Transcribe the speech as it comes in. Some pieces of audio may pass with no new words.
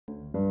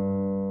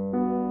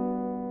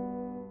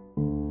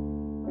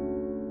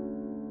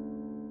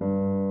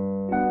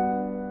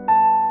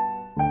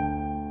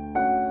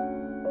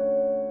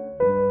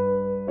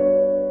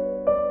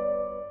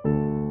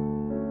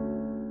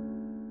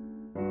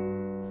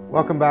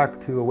Welcome back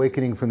to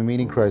Awakening from the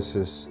Meaning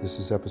Crisis. This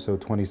is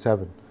episode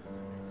 27.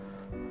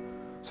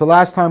 So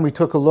last time we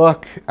took a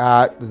look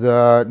at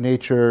the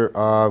nature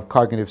of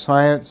cognitive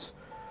science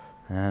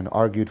and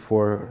argued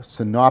for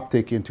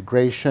synoptic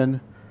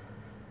integration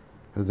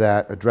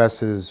that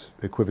addresses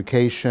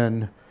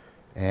equivocation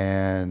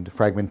and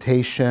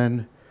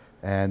fragmentation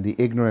and the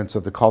ignorance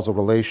of the causal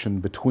relation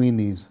between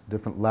these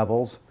different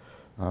levels,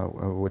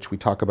 which we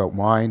talk about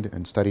mind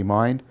and study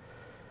mind.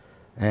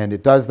 And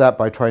it does that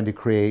by trying to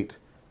create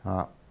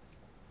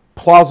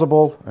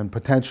plausible and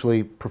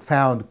potentially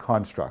profound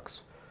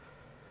constructs.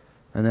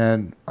 And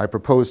then I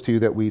proposed to you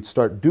that we'd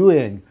start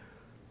doing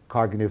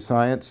cognitive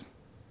science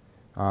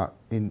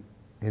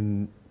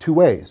in two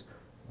ways.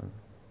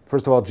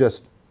 First of all,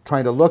 just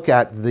trying to look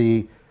at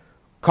the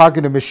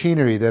cognitive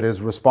machinery that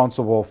is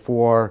responsible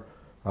for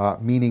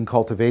meaning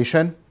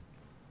cultivation,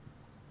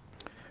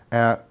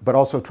 but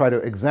also try to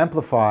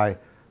exemplify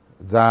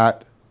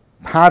that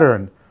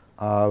pattern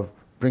of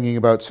bringing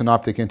about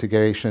synoptic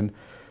integration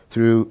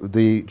through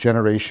the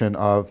generation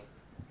of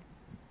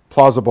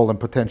plausible and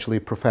potentially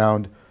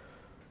profound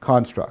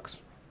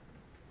constructs.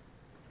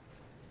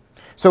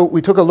 So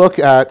we took a look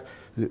at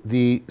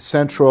the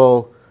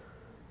central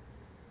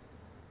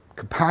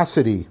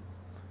capacity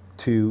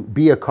to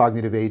be a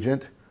cognitive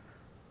agent,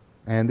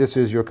 and this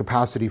is your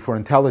capacity for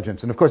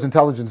intelligence. And of course,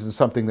 intelligence is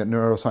something that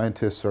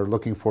neuroscientists are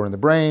looking for in the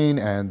brain,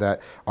 and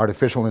that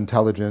artificial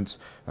intelligence,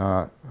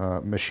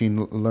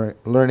 machine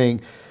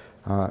learning,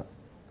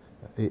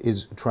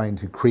 is trying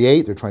to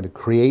create. They're trying to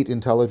create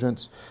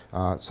intelligence.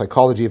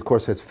 Psychology, of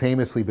course, has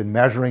famously been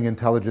measuring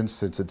intelligence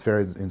since its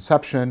very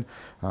inception.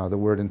 The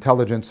word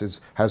intelligence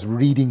has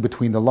reading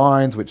between the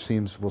lines, which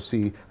we'll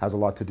see, has a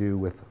lot to do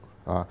with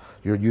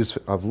your use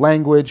of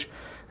language,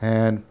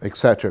 and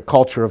etc.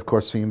 Culture, of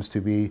course, seems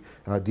to be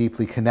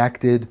deeply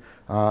connected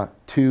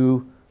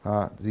to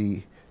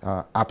the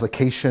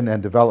application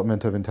and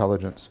development of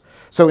intelligence.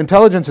 So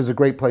intelligence is a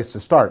great place to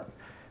start.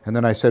 And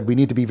then I said we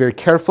need to be very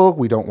careful.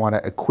 We don't want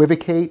to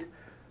equivocate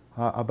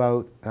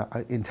about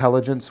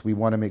intelligence. We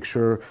want to make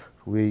sure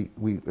we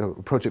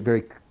approach it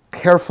very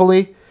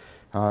carefully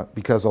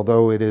because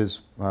although it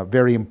is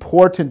very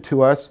important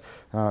to us,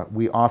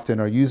 we often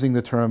are using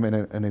the term in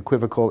an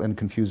equivocal and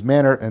confused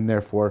manner and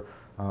therefore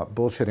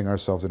bullshitting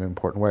ourselves in an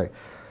important way.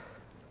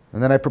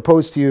 And then I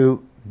proposed to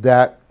you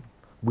that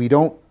we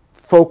don't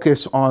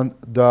focus on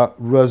the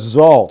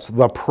results,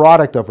 the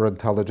product of our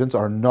intelligence,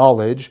 our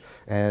knowledge,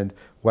 and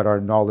what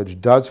our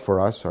knowledge does for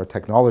us, our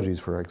technologies,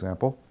 for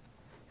example.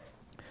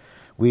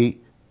 We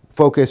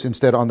focus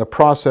instead on the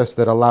process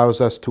that allows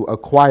us to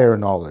acquire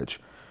knowledge,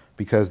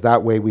 because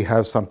that way we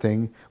have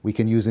something, we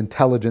can use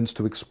intelligence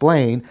to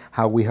explain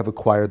how we have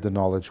acquired the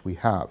knowledge we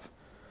have.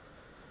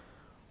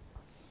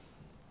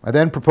 I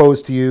then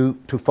proposed to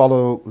you to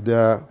follow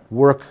the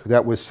work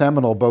that was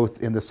seminal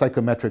both in the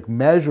psychometric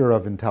measure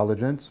of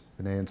intelligence,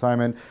 Binet and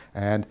Simon,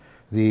 and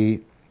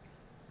the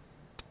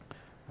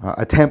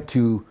attempt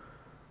to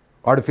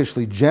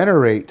artificially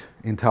generate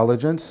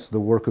intelligence, the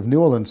work of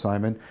Newell and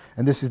Simon.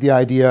 And this is the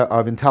idea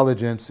of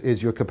intelligence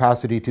is your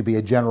capacity to be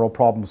a general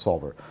problem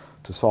solver,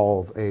 to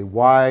solve a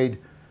wide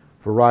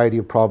variety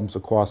of problems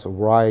across a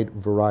wide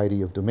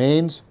variety of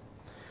domains.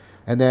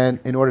 And then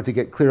in order to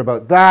get clear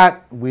about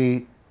that,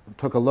 we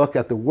took a look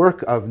at the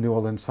work of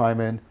Newell and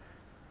Simon,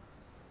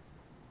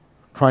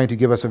 trying to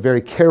give us a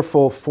very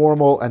careful,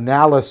 formal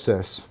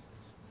analysis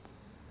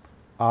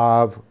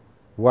of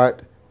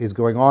what is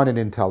going on in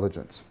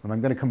intelligence. And I'm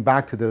going to come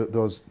back to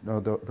those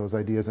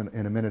ideas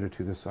in a minute or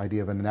two, this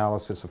idea of an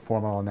analysis, a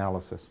formal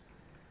analysis.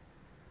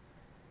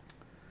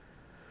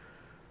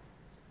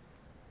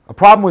 A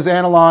problem was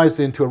analyzed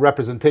into a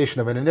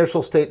representation of an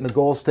initial state and a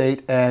goal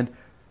state, and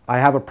I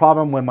have a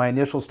problem when my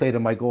initial state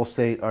and my goal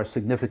state are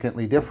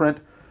significantly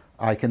different.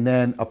 I can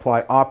then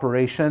apply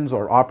operations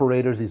or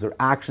operators. These are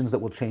actions that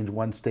will change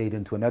one state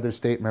into another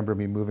state. Remember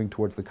me moving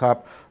towards the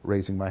cup,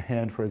 raising my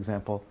hand, for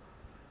example.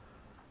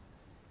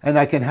 And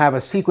I can have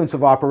a sequence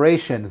of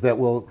operations that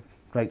will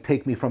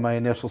take me from my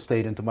initial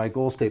state into my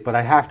goal state. But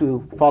I have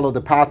to follow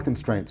the path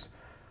constraints.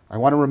 I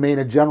want to remain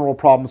a general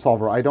problem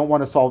solver. I don't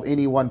want to solve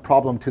any one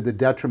problem to the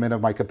detriment of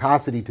my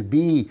capacity to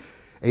be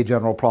a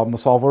general problem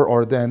solver,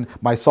 or then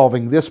my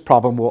solving this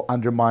problem will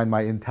undermine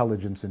my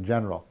intelligence in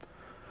general.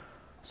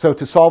 So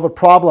to solve a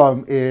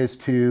problem is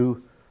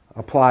to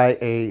apply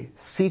a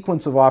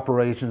sequence of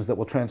operations that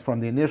will transform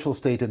the initial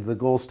state into the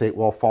goal state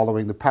while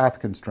following the path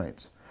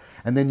constraints.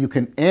 And then you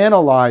can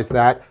analyze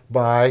that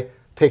by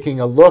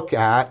taking a look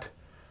at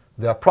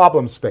the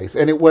problem space.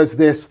 And it was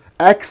this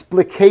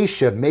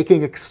explication,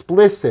 making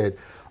explicit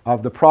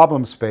of the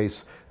problem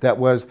space, that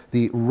was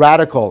the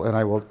radical, and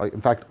I will in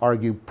fact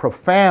argue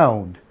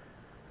profound,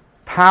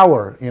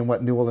 power in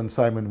what Newell and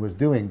Simon was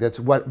doing. That's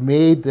what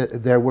made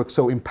their work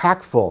so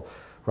impactful,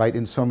 right,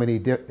 in so many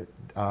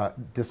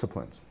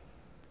disciplines.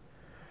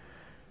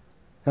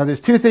 Now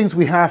there's two things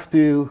we have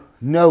to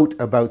note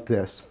about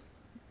this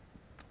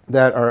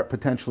that are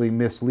potentially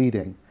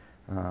misleading,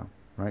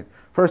 right?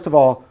 First of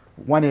all,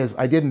 one is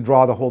I didn't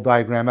draw the whole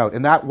diagram out,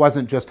 and that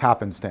wasn't just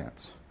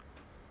happenstance.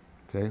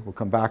 Okay, we'll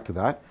come back to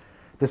that.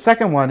 The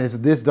second one is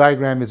this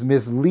diagram is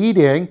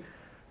misleading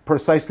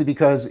precisely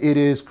because it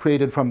is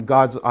created from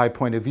God's eye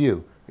point of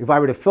view. If I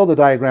were to fill the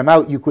diagram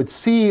out, you could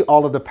see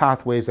all of the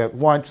pathways at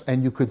once,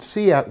 and you could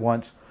see at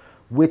once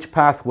which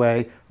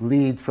pathway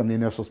leads from the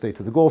initial state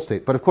to the goal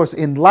state. But of course,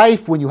 in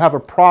life, when you have a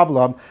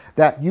problem,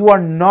 that you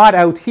are not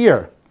out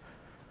here.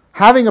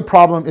 Having a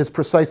problem is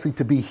precisely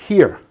to be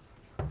here.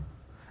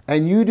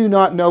 And you do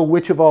not know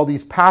which of all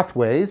these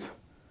pathways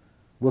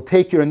will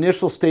take your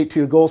initial state to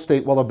your goal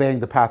state while obeying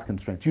the path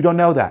constraints. You don't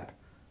know that.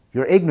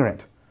 You're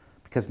ignorant.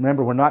 Because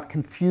remember, we're not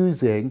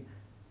confusing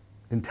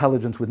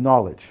intelligence with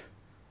knowledge.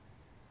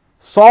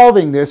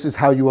 Solving this is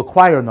how you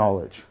acquire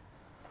knowledge.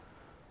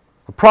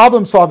 A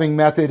problem-solving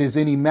method is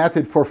any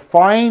method for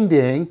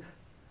finding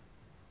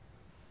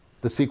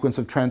the sequence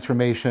of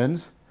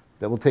transformations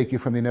that will take you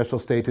from the initial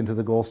state into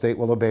the goal state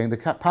while obeying the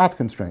path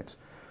constraints.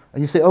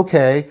 And you say,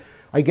 okay,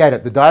 I get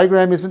it. The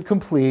diagram isn't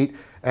complete,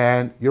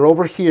 and you're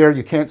over here.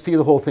 You can't see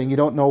the whole thing. You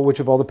don't know which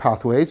of all the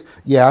pathways.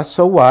 Yeah,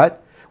 so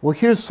what? Well,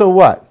 here's so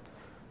what.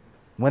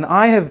 When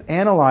I have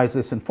analyzed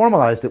this and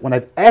formalized it, when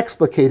I've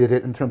explicated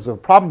it in terms of a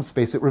problem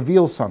space, it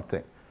reveals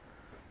something.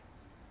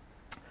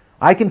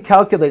 I can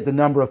calculate the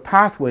number of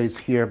pathways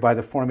here by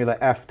the formula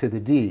f to the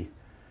d,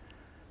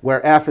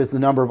 where f is the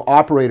number of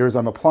operators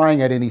I'm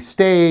applying at any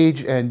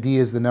stage, and d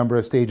is the number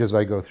of stages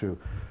I go through.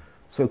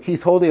 So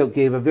Keith Holyoake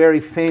gave a very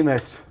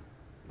famous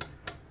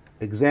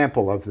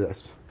example of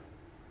this,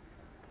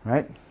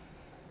 right?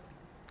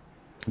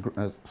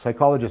 A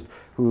psychologist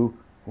who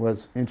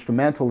was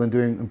instrumental in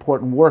doing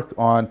important work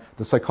on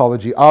the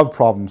psychology of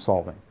problem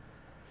solving.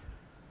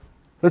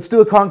 Let's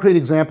do a concrete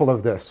example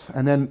of this.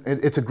 And then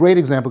it's a great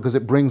example because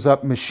it brings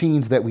up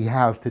machines that we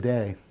have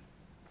today.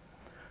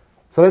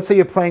 So let's say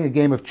you're playing a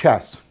game of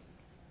chess,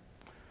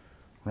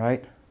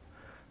 right?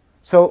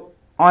 So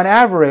on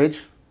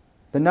average,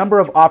 the number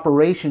of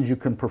operations you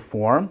can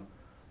perform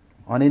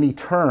on any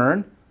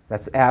turn,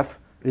 that's F,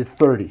 is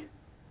 30.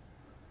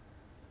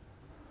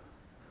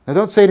 Now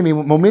don't say to me,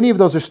 well, many of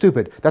those are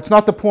stupid. That's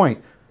not the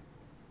point.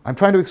 I'm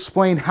trying to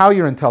explain how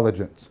you're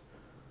intelligent.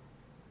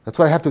 That's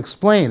what I have to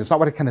explain. It's not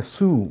what I can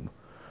assume.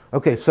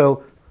 Okay,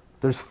 so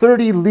there's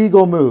 30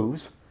 legal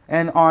moves,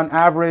 and on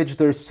average,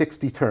 there's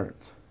 60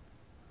 turns.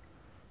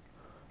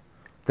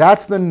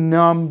 That's the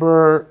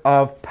number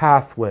of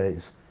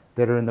pathways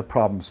that are in the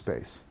problem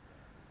space.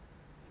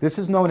 This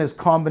is known as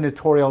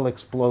combinatorial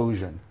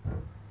explosion.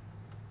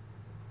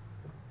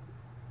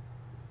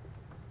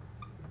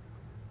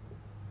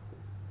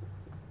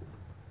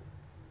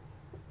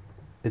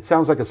 It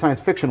sounds like a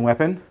science fiction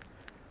weapon,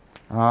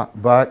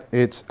 but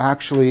it's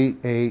actually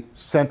a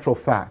central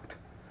fact.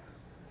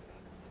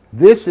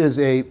 This is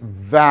a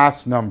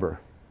vast number.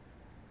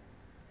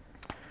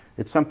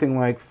 It's something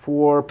like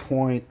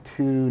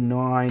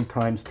 4.29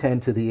 times 10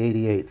 to the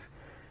 88th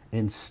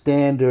in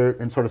standard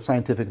and sort of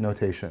scientific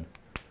notation.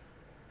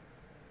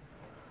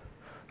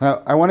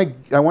 Now, I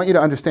want you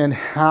to understand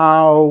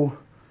how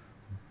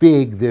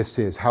big this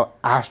is, how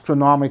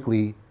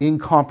astronomically,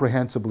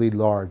 incomprehensibly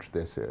large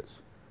this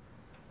is.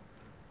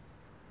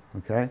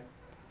 Okay?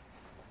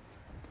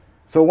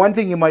 So one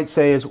thing you might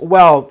say is,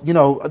 well, you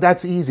know,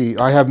 that's easy.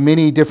 I have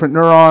many different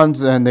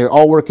neurons, and they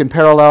all work in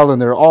parallel,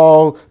 and they're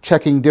all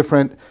checking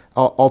different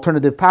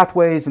alternative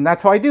pathways, and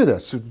that's how I do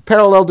this,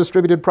 parallel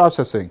distributed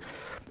processing.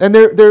 And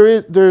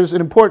there's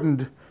an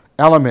important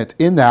element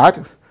in that,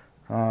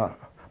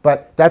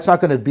 but that's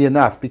not going to be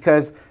enough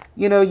because,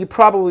 you know, you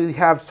probably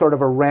have sort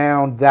of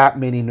around that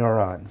many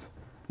neurons.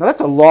 Now,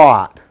 that's a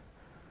lot,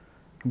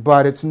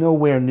 but it's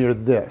nowhere near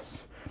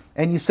this.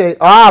 And you say,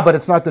 but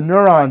it's not the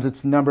neurons,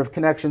 it's the number of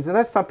connections. And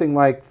that's something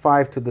like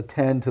 5 to the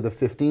 10 to the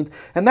 15th.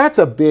 And that's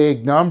a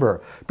big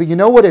number. But you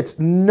know what it's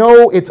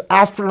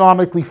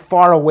astronomically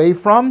far away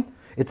from?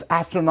 It's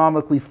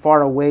astronomically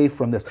far away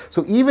from this.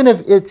 So even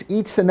if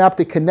each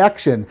synaptic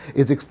connection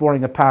is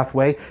exploring a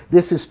pathway,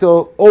 this is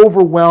still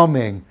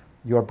overwhelming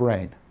your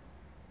brain.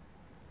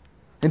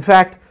 In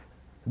fact,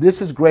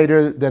 this is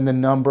greater than the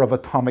number of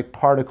atomic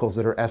particles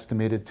that are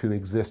estimated to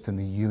exist in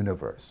the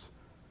universe.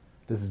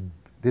 This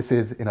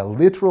is, in a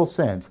literal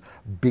sense,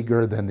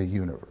 bigger than the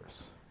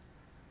universe.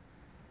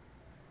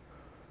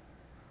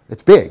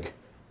 It's big.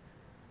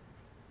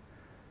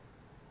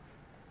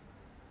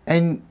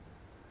 And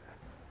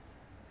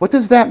what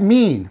does that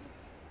mean?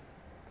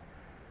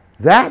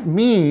 That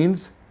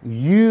means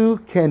you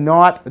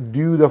cannot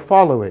do the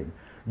following.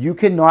 You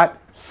cannot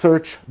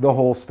search the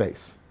whole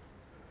space.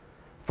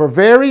 For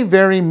very,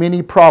 very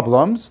many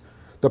problems,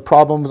 the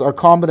problems are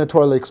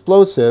combinatorially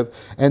explosive,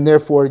 and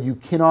therefore you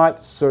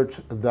cannot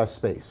search the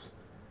space.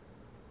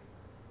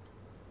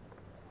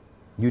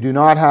 You do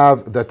not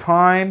have the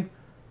time,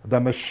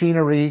 the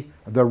machinery,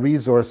 the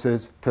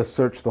resources to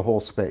search the whole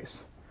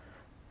space.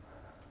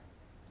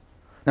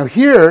 Now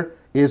here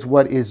is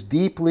what is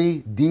deeply,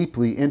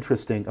 deeply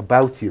interesting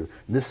about you.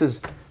 This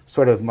is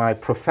sort of my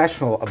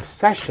professional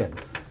obsession,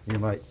 you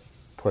might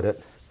put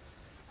it.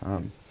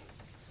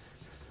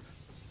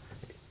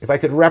 If I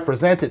could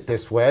represent it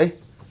this way,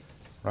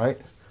 right?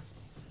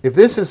 If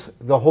this is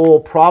the whole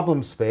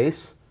problem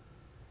space,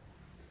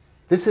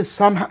 this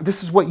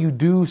is what you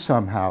do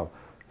somehow.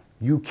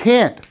 You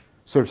can't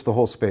search the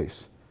whole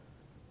space.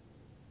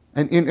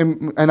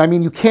 And I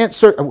mean, you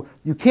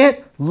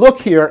can't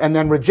look here and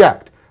then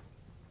reject.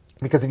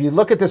 Because if you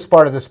look at this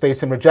part of the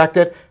space and reject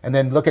it, and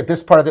then look at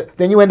this part of it,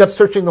 then you end up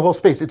searching the whole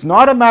space. It's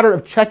not a matter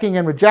of checking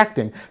and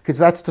rejecting, because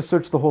that's to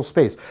search the whole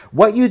space.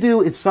 What you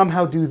do is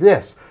somehow do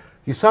this.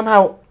 You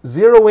somehow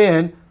zero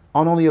in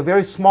on only a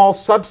very small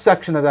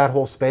subsection of that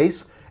whole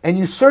space, and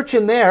you search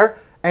in there,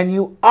 and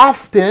you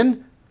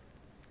often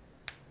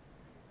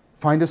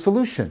find a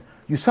solution.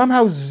 You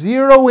somehow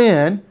zero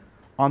in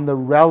on the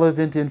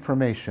relevant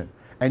information,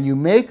 and you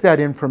make that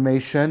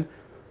information,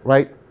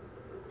 right,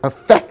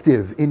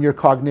 effective in your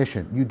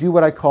cognition. You do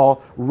what I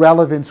call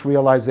relevance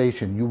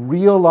realization. You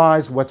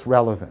realize what's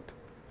relevant.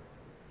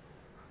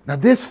 Now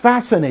this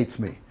fascinates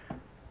me,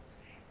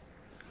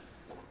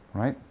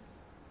 right?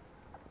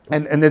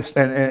 And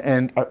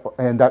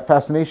that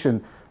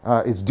fascination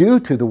is due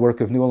to the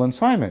work of Newell and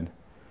Simon.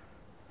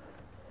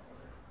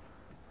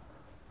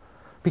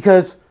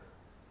 Because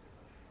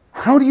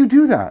how do you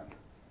do that?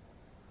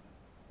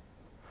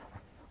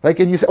 Like,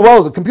 and you say,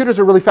 well, the computers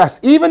are really fast.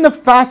 Even the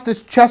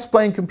fastest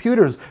chess-playing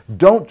computers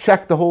don't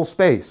check the whole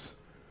space.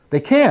 They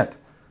can't.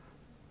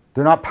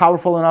 They're not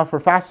powerful enough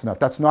or fast enough.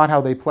 That's not how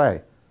they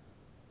play.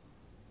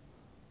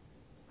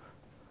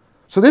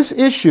 So this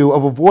issue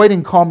of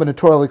avoiding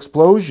combinatorial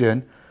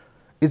explosion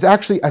is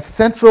actually a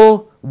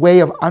central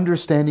way of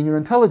understanding your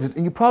intelligence.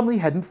 And you probably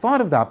hadn't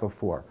thought of that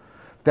before.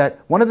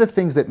 That one of the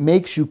things that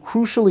makes you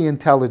crucially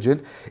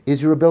intelligent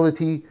is your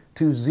ability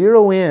to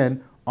zero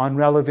in on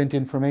relevant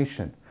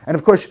information. And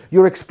of course,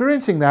 you're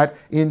experiencing that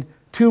in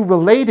two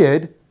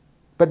related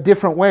but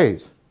different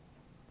ways.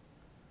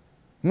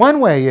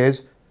 One way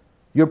is,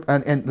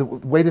 and the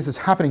way this is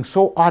happening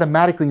so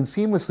automatically and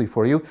seamlessly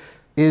for you,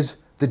 is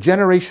the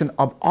generation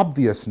of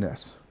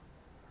obviousness.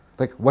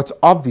 Like, what's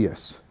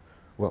obvious?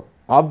 Well,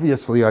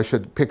 obviously I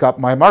should pick up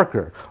my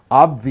marker.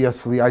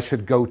 Obviously I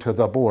should go to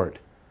the board.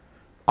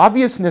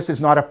 Obviousness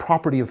is not a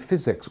property of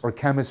physics or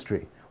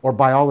chemistry or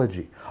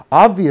biology.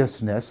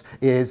 Obviousness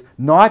is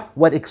not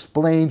what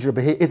explains your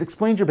behavior. It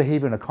explains your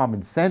behavior in a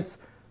common sense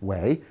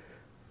way,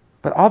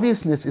 but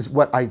obviousness is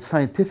what I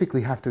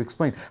scientifically have to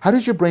explain. How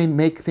does your brain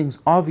make things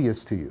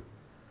obvious to you?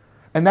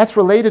 And that's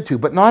related to,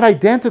 but not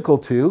identical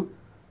to,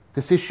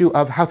 this issue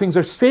of how things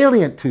are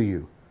salient to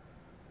you,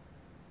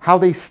 how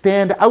they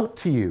stand out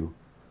to you,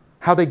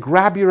 how they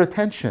grab your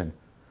attention.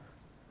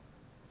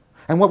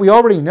 And what we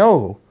already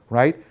know,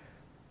 right,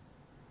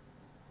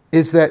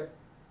 is that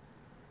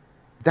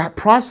that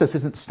process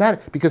isn't static,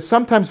 because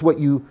sometimes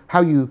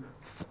how you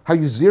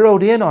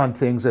zeroed in on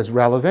things as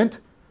relevant,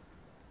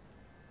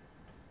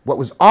 what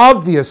was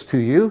obvious to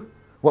you,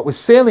 what was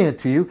salient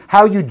to you,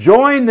 how you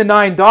join the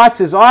 9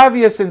 dots is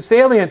obvious and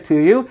salient to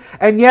you,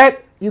 and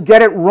yet you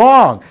get it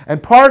wrong.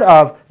 And part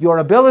of your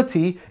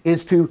ability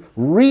is to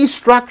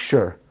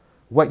restructure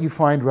what you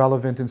find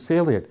relevant and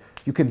salient.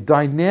 You can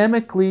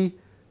dynamically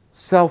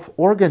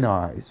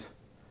self-organize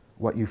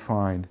what you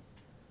find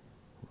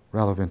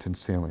relevant and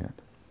salient.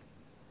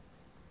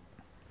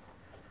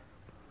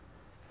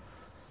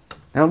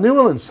 Now,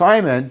 Newell and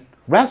Simon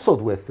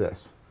wrestled with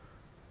this.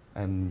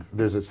 And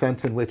there's a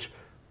sense in which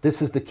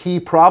this is the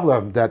key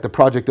problem that the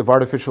project of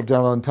artificial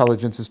general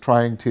intelligence is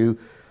trying to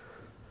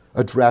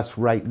address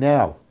right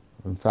now.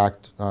 In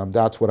fact,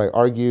 that's what I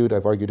argued.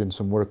 I've argued in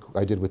some work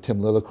I did with Tim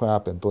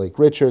Lillicrap and Blake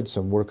Richards,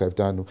 some work I've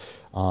done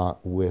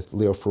with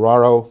Leo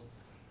Ferraro.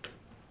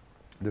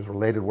 There's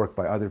related work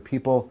by other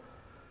people.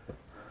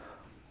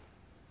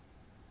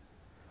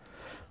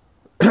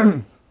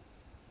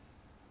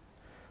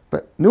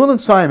 But Newell and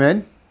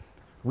Simon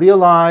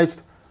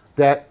realized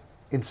that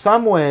in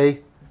some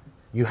way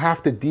you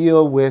have to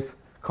deal with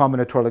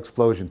combinatorial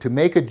explosion. To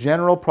make a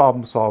general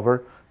problem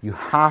solver, you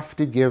have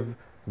to give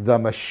the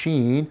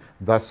machine,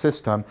 the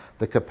system,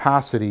 the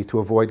capacity to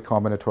avoid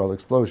combinatorial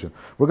explosion.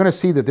 We're going to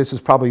see that this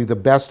is probably the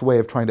best way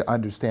of trying to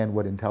understand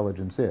what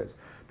intelligence is.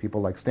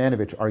 People like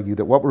Stanovich argue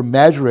that what we're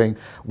measuring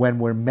when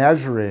we're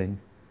measuring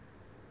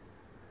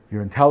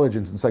your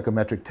intelligence in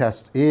psychometric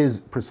tests is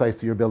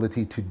precisely your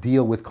ability to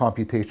deal with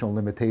computational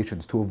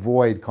limitations, to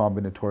avoid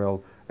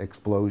combinatorial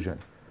explosion.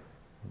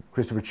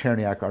 Christopher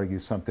Cherniak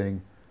argues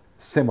something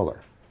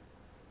similar.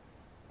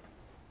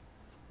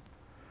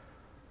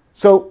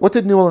 So what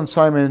did Newell and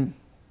Simon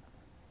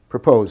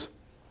propose?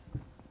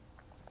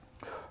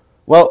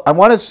 Well, I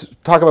want to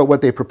talk about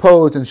what they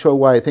proposed and show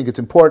why I think it's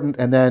important,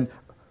 and then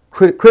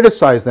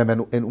criticize them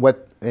in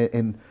what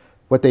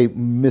they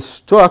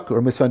mistook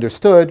or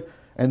misunderstood,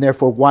 and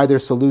therefore why their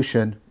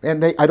solution,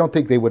 and I don't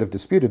think they would have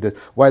disputed it,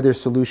 why their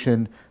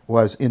solution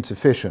was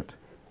insufficient.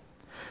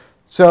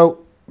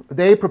 So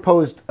they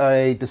proposed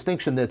a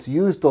distinction that's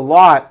used a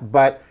lot,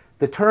 but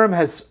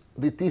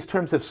these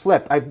terms have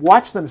slipped. I've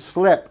watched them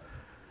slip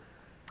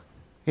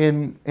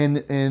in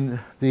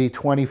the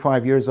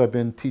 25 years I've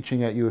been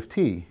teaching at U of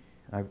T.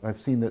 I've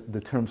seen the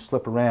terms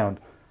slip around.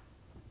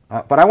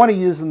 But I want to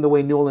use them the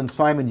way Newell and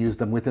Simon used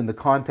them within the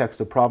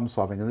context of problem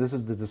solving. And this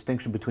is the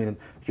distinction between a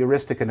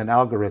heuristic and an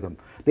algorithm.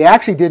 They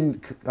actually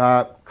didn't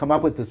come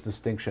up with this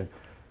distinction.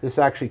 This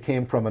actually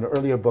came from an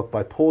earlier book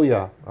by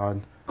Polya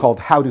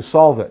called How to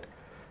Solve It,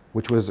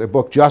 which was a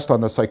book just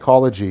on the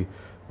psychology.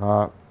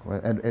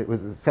 And it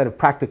was a set of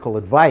practical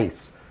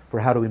advice for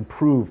how to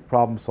improve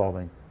problem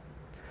solving.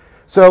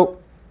 So,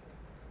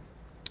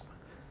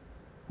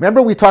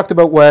 remember we talked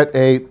about what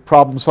a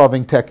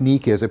problem-solving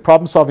technique is. A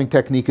problem-solving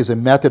technique is a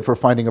method for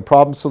finding a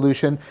problem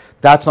solution.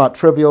 That's not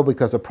trivial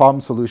because a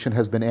problem solution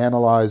has been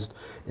analyzed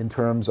in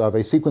terms of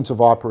a sequence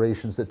of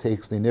operations that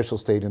takes the initial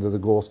state into the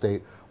goal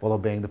state while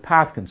obeying the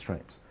path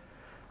constraints.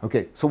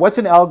 Okay, so what's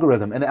an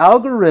algorithm? An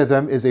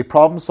algorithm is a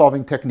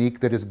problem-solving technique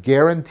that is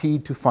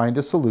guaranteed to find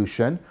a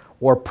solution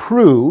or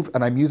prove,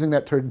 and I'm using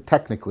that term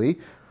technically,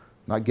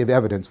 not give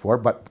evidence for,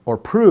 but or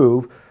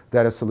prove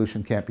that a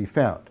solution can't be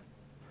found,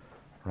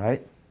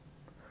 right?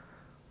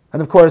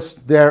 And of course,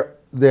 there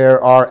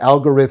are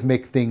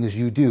algorithmic things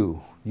you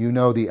do. You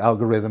know the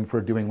algorithm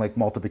for doing like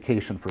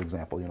multiplication, for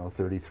example,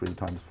 33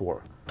 times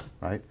 4,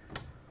 right?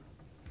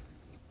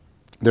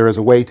 There is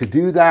a way to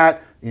do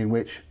that in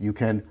which you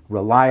can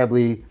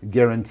reliably,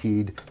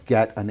 guaranteed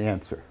get an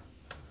answer.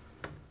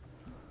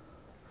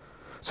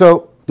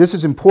 So this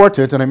is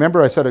important, and I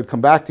remember I said I'd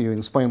come back to you and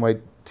explain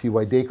to you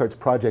why Descartes'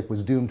 project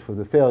was doomed for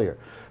the failure.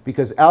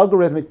 Because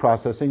algorithmic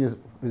processing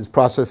is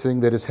processing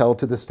that is held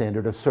to the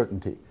standard of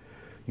certainty.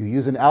 You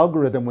use an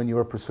algorithm when you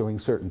are pursuing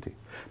certainty.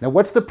 Now,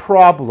 what's the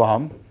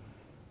problem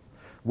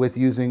with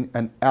using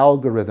an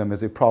algorithm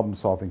as a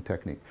problem-solving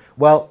technique?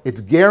 Well,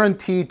 it's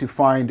guaranteed to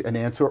find an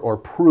answer or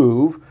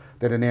prove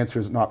that an answer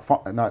is not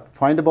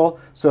findable.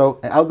 So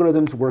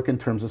algorithms work in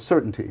terms of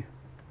certainty.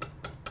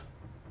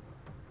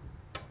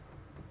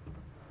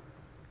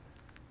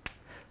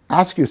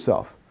 Ask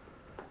yourself,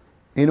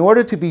 in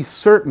order to be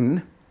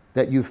certain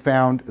that you've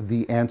found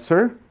the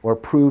answer or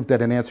prove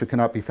that an answer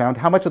cannot be found,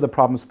 how much of the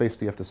problem space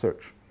do you have to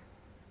search?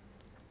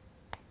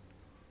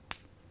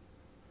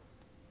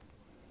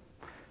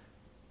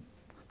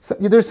 So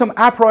there's some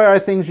a priori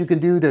things you can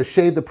do to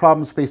shave the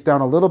problem space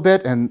down a little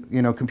bit, and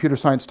computer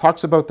science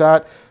talks about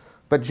that.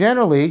 But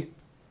generally,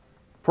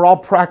 for all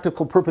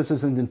practical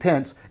purposes and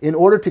intents, in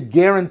order to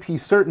guarantee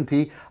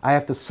certainty, I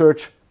have to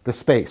search the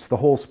space, the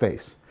whole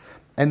space.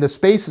 And the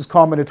space is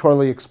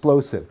combinatorially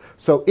explosive.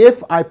 So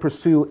if I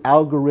pursue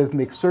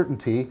algorithmic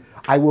certainty,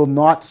 I will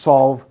not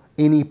solve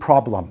any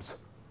problems.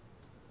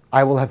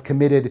 I will have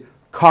committed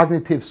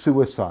cognitive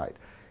suicide.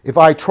 If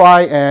I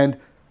try and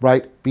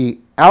be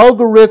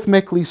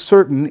algorithmically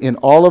certain in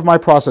all of my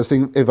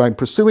processing, if I'm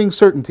pursuing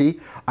certainty,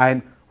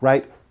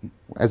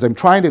 as I'm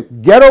trying to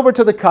get over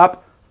to the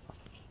cup,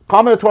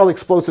 combinatorially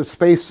explosive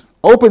space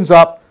opens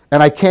up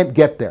and I can't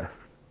get there.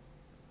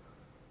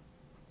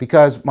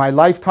 Because my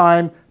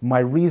lifetime, my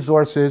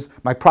resources,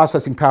 my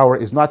processing power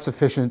is not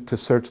sufficient to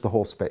search the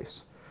whole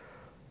space.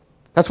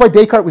 That's why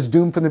Descartes was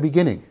doomed from the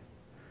beginning.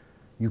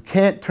 You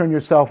can't turn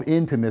yourself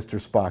into Mr.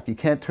 Spock. You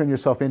can't turn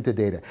yourself into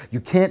data. You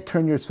can't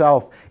turn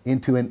yourself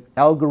into an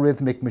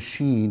algorithmic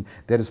machine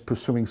that is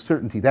pursuing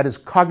certainty. That is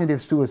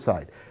cognitive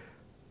suicide.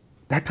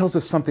 That tells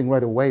us something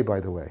right away, by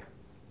the way.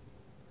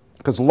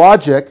 Because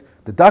logic,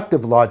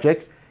 deductive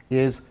logic,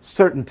 is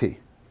certainty.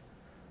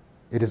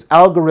 It is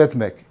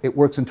algorithmic. It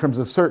works in terms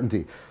of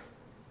certainty.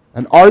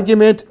 An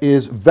argument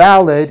is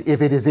valid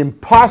if it is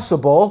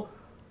impossible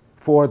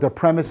for the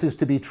premises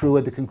to be true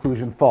and the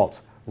conclusion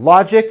false.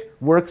 Logic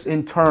works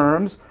in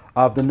terms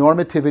of the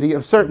normativity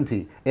of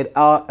certainty. It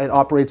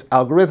operates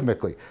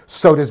algorithmically.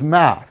 So does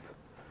math.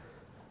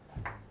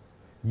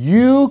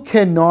 You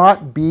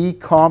cannot be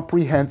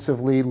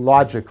comprehensively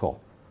logical.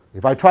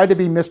 If I try to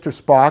be Mr.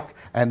 Spock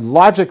and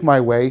logic my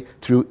way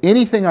through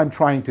anything I'm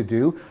trying to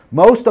do,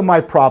 most of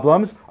my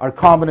problems are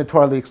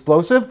combinatorially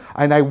explosive,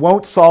 and I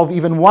won't solve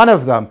even one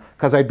of them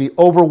because I'd be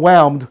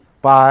overwhelmed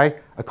by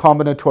a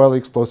combinatorially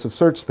explosive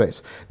search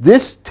space.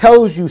 This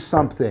tells you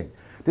something.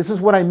 This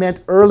is what I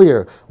meant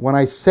earlier when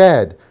I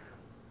said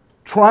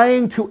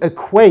trying to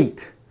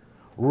equate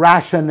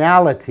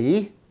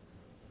rationality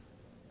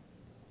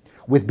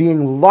with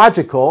being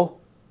logical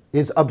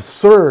is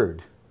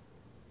absurd.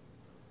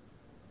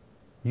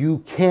 You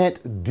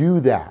can't do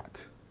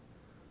that.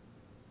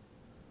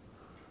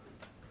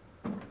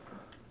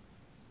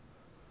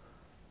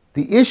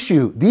 The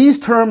issue, these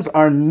terms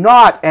are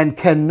not and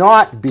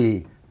cannot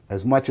be,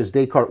 as much as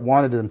Descartes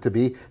wanted them to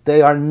be,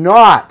 they are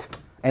not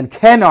and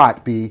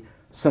cannot be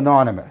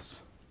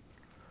synonymous.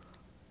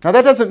 Now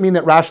that doesn't mean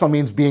that rational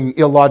means being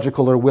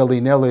illogical or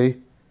willy-nilly.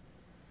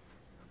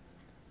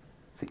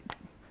 See,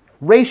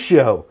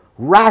 ratio,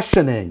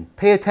 rationing,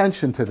 pay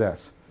attention to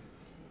this.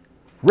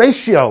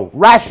 Ratio,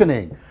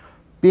 rationing.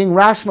 Being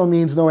rational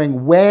means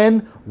knowing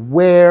when,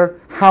 where,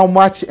 how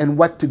much, and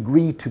what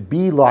degree to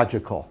be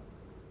logical.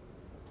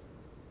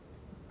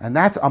 And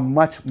that's a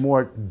much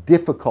more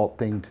difficult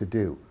thing to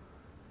do.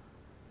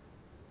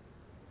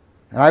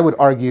 And I would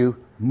argue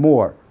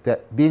more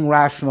that being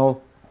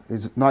rational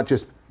is not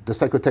just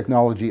the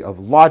psychotechnology of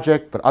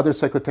logic, but other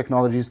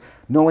psychotechnologies,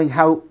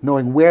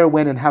 knowing where,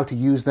 when, and how to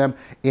use them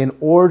in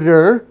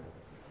order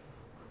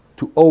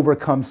to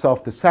overcome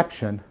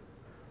self-deception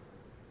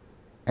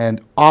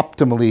and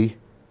optimally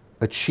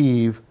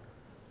achieve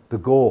the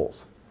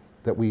goals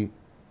that we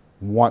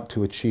want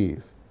to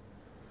achieve.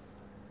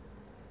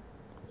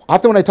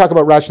 Often when I talk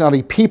about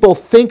rationality, people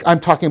think I'm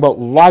talking about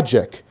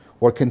logic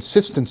or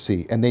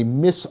consistency, and they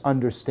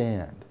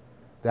misunderstand.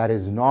 That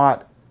is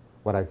not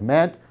what I've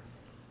meant,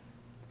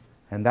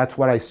 and that's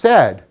what I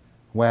said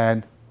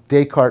when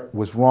Descartes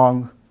was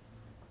wrong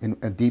in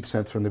a deep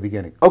sense from the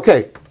beginning.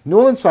 Okay,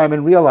 Newell and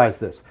Simon realized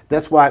this.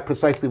 That's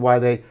precisely why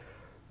they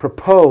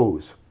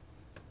propose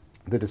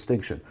the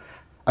distinction.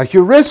 A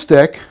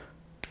heuristic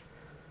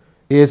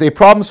is a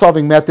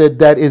problem-solving method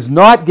that is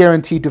not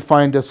guaranteed to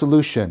find a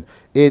solution.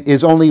 It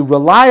is only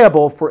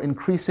reliable for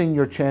increasing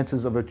your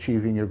chances of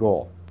achieving your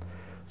goal.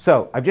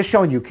 So I've just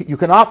shown you, you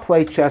cannot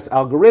play chess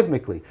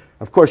algorithmically.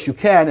 Of course you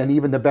can, and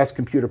even the best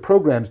computer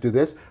programs do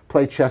this,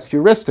 play chess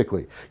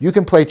heuristically. You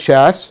can play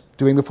chess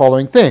doing the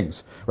following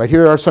things. Right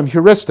here are some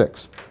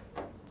heuristics.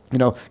 You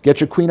know,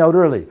 get your queen out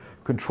early,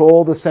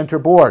 control the center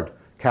board,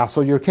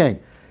 castle your king.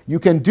 You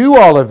can do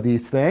all of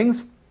these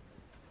things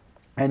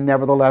and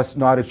nevertheless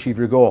not achieve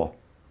your goal,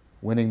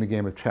 winning the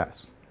game of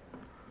chess.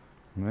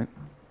 Right?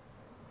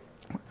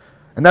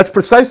 And that's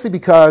precisely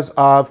because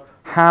of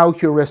how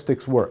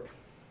heuristics work.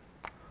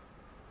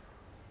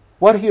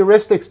 What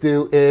heuristics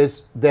do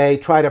is they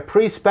try to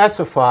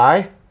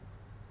pre-specify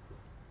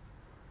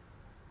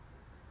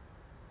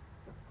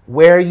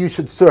where you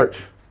should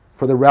search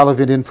for the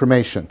relevant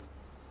information.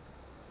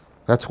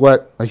 That's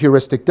what a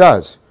heuristic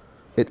does.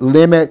 It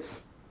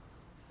limits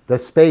the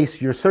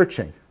space you're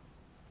searching.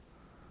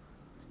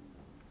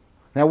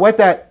 Now what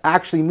that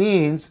actually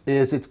means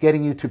is it's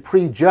getting you to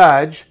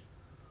prejudge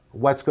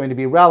what's going to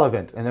be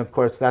relevant. And of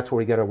course that's where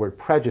we get our word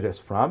prejudice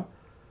from.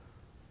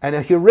 And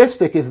a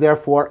heuristic is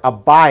therefore a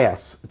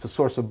bias. It's a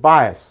source of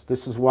bias.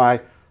 This is why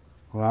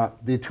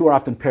the two are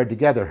often paired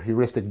together,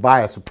 heuristic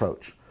bias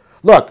approach.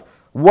 Look,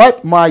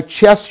 what my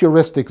chess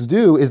heuristics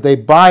do is they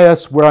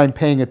bias where I'm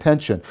paying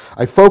attention.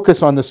 I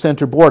focus on the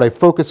center board. I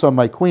focus on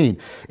my queen.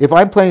 If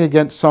I'm playing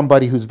against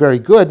somebody who's very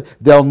good,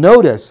 they'll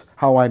notice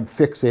how I'm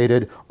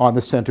fixated on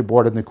the center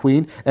board and the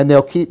queen, and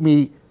they'll keep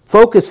me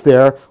focused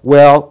there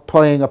while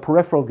playing a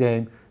peripheral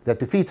game that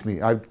defeats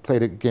me. I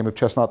played a game of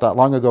chess not that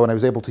long ago, and I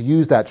was able to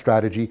use that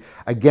strategy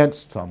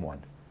against someone.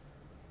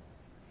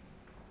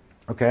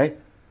 Okay?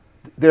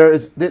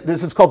 This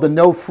is called the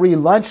no free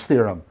lunch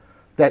theorem,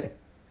 that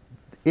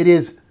it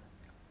is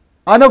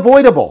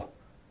unavoidable.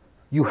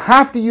 You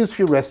have to use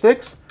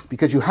heuristics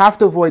because you have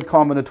to avoid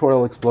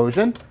combinatorial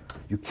explosion.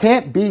 You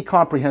can't be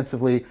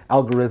comprehensively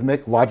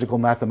algorithmic, logical,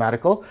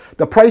 mathematical.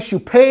 The price you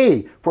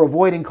pay for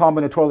avoiding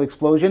combinatorial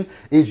explosion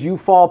is you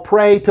fall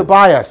prey to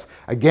bias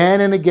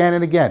again and again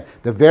and again.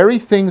 The very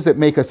things that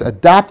make us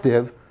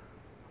adaptive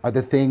are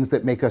the things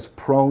that make us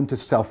prone to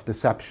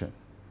self-deception.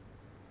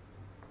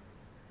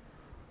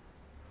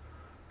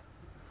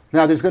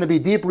 Now, there's going to be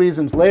deep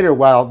reasons later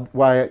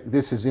why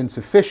this is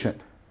insufficient.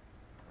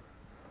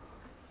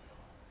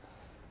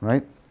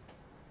 Right?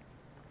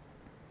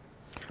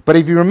 But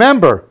if you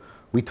remember,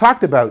 we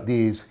talked about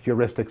these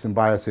heuristics and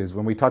biases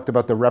when we talked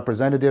about the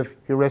representative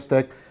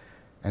heuristic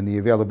and the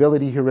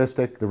availability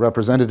heuristic, the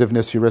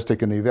representativeness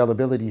heuristic and the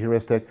availability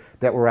heuristic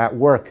that were at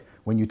work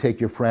when you take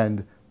your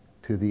friend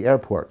to the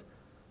airport.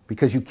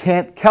 Because you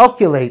can't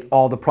calculate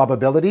all the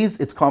probabilities,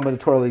 it's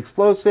combinatorially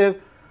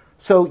explosive,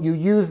 so you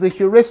use the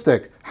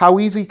heuristic. How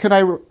easy can I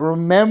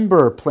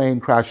remember plane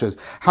crashes?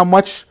 How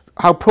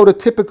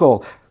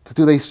prototypical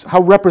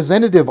how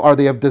representative are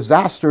they of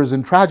disasters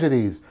and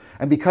tragedies?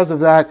 And because of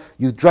that,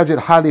 you judge it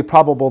highly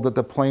probable that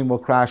the plane will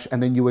crash,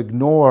 and then you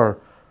ignore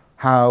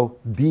how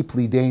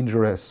deeply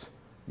dangerous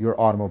your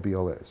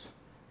automobile is.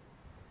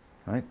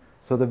 Right?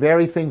 So the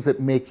very things that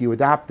make you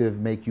adaptive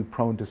make you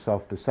prone to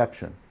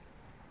self-deception.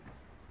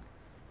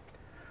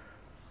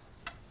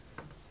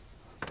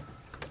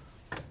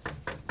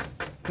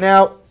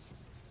 Now,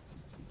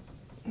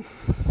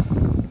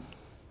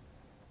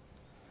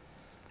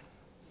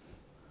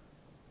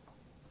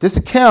 this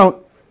account,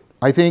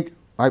 I think,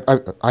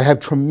 I have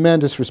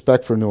tremendous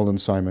respect for Newell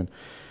and Simon,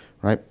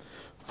 right?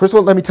 First of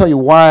all, let me tell you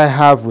why I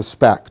have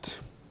respect,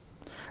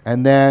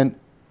 and then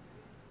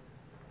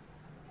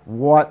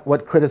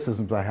what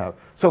criticisms I have.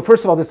 So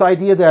first of all, this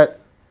idea that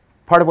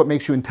part of what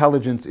makes you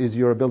intelligent is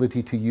your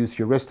ability to use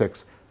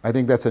heuristics, I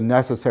think that's a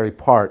necessary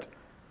part,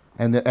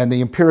 and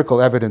the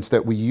empirical evidence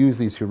that we use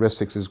these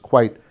heuristics is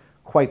quite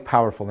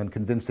powerful and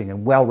convincing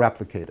and well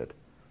replicated.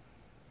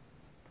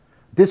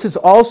 This is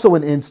also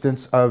an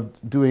instance of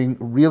doing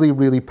really,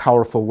 really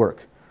powerful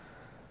work.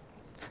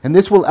 And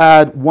this will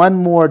add one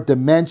more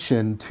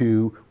dimension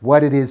to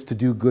what it is to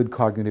do good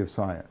cognitive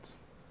science.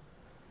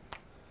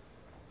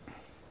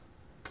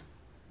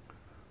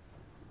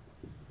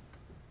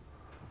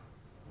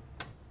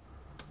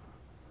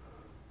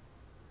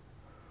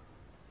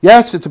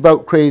 Yes, it's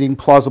about creating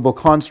plausible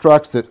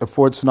constructs that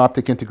afford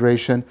synoptic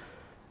integration.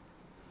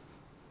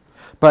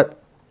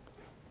 But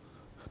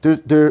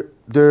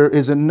There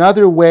is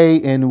another way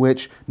in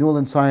which Newell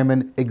and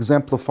Simon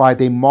exemplify,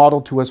 they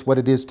model to us what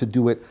it is to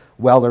do it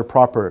well or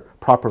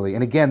properly.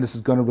 And again, this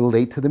is going to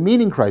relate to the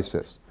meaning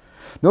crisis.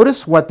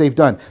 Notice what they've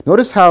done.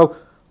 Notice how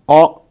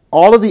all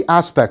of the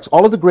aspects,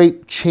 all of the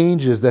great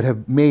changes that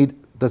have made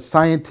the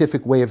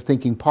scientific way of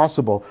thinking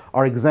possible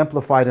are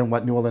exemplified in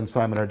what Newell and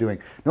Simon are doing.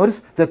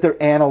 Notice that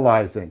they're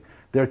analyzing.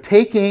 They're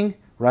taking,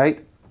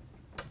 right,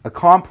 a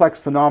complex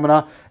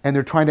phenomena, and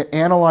they're trying to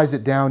analyze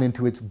it down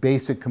into its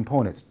basic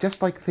components,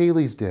 just like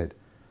Thales did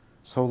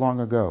so long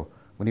ago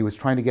when he was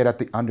trying to get at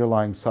the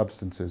underlying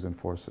substances and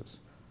forces.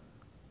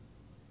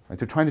 Right?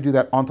 They're trying to do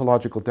that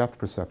ontological depth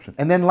perception.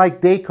 And then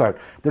like Descartes,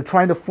 they're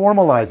trying to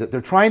formalize it.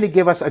 They're trying to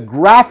give us a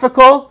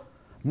graphical,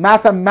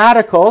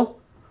 mathematical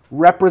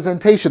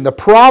representation. The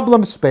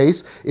problem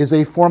space is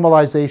a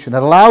formalization.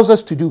 It allows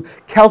us to do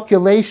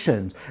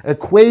calculations,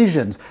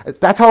 equations.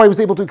 That's how I was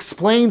able to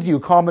explain to you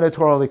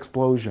combinatorial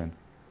explosion.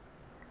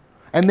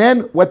 And then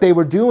what they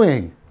were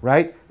doing,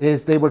 right,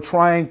 is they were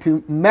trying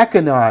to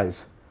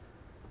mechanize.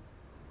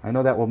 I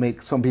know that will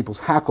make some people's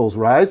hackles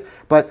rise,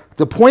 but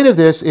the point of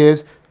this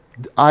is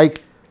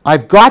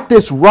I've got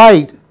this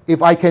right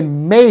if I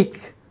can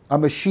make a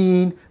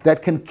machine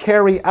that can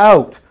carry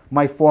out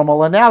my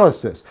formal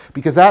analysis,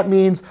 because that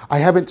means I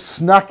haven't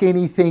snuck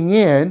anything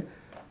in,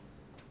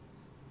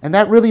 and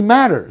that really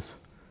matters,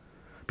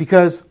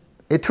 because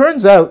it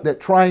turns out that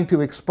trying to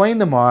explain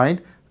the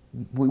mind,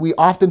 we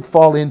often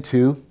fall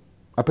into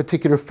a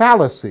particular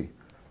fallacy.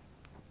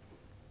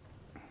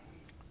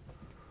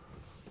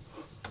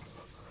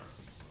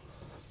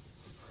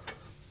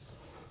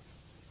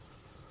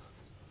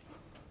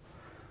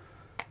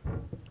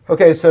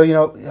 Okay, so,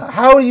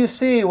 how do you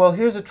see? Well,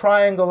 here's a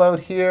triangle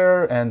out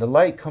here, and the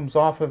light comes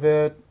off of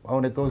it. Oh,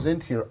 and it goes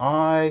into your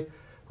eye,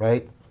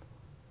 right?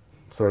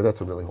 Sorry,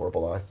 that's a really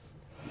horrible eye.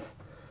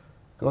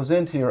 Goes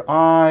into your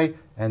eye,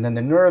 and then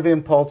the nerve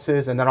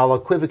impulses, and then I'll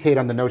equivocate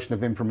on the notion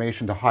of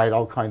information to hide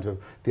all kinds of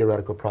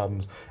theoretical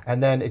problems.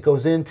 And then it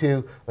goes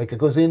into,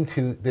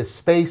 this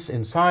space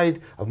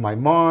inside of my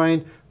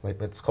mind,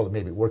 like let's call it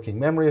maybe working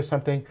memory or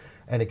something,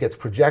 and it gets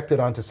projected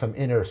onto some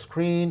inner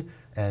screen,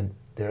 and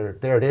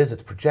there it is,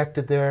 it's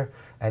projected there,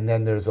 and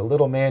then there's a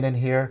little man in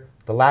here.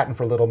 The Latin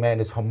for little man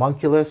is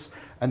homunculus,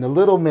 and the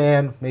little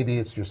man, maybe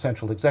it's your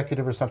central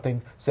executive or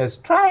something, says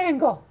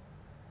triangle.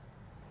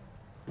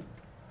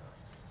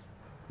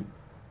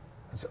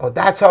 So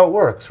that's how it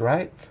works,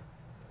 right?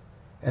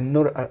 And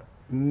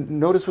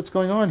notice what's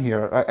going on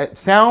here. It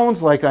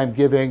sounds like I'm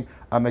giving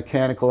a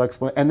mechanical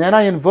explanation, and then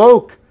I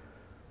invoke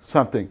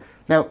something.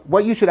 Now,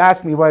 what you should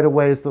ask me right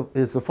away is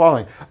the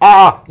following.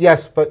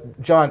 Yes,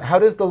 but John, how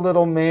does the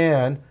little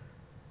man,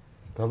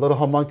 the little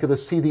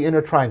homunculus, see the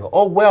inner triangle?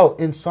 Oh, well,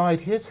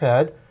 inside his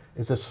head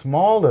is a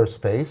smaller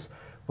space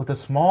with a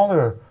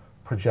smaller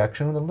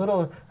projection,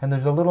 and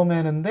there's a little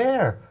man in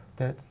there.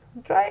 That's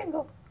a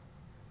triangle.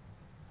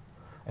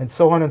 And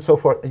so on and so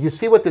forth. And you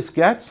see what this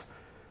gets?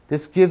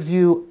 This gives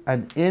you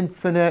an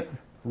infinite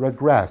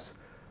regress.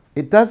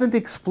 It doesn't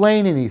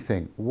explain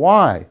anything.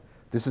 Why?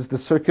 This is the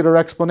circular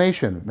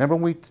explanation. Remember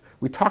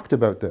we talked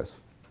about this.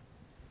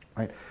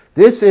 Right?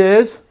 This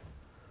is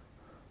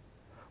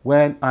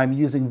when I'm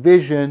using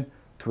vision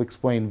to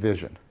explain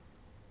vision.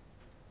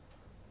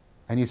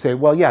 And you say,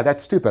 well, yeah,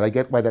 that's stupid. I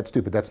get why that's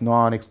stupid. That's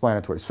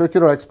non-explanatory.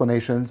 Circular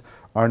explanations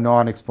are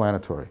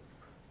non-explanatory.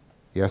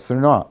 Yes, they're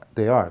not.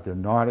 They are. They're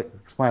not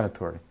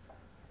explanatory.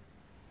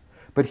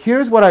 But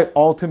here's what I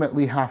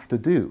ultimately have to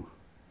do.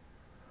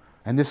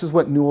 And this is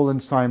what Newell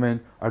and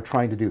Simon are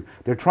trying to do.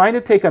 They're trying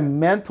to take a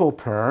mental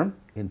term,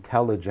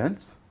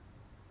 intelligence,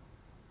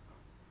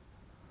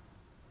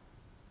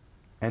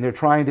 and they're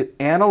trying to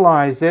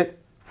analyze it,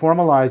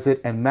 formalize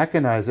it, and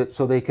mechanize it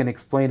so they can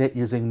explain it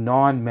using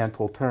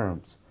non-mental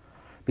terms.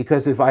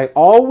 Because if I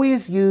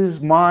always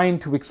use mind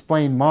to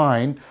explain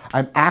mind,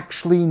 I'm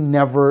actually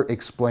never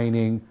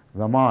explaining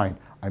the mind.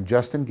 I'm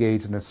just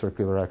engaged in a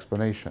circular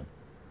explanation.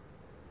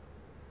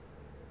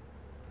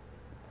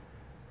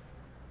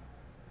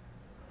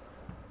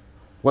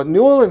 What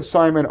Newell and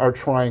Simon are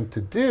trying to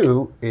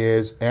do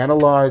is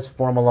analyze,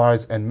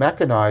 formalize, and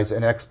mechanize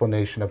an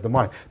explanation of the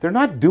mind. They're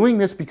not doing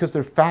this because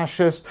they're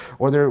fascist,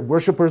 or they're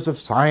worshippers of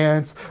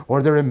science,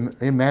 or they're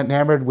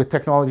enamored with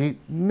technology.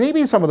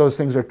 Maybe some of those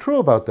things are true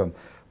about them.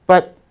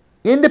 But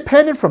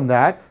independent from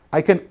that,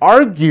 I can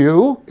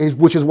argue,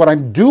 which is what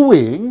I'm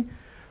doing,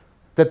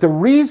 that the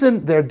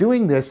reason they're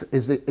doing this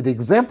is that it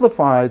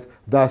exemplifies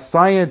the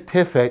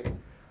scientific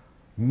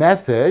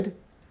method,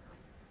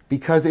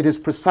 because it is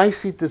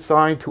precisely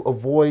designed to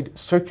avoid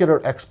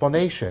circular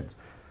explanations.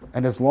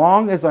 And as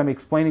long as I'm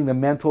explaining the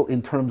mental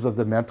in terms of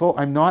the mental,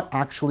 I'm not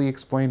actually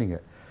explaining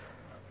it.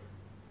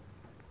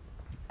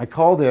 I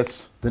call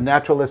this the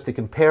naturalistic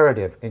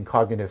imperative in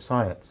cognitive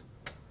science.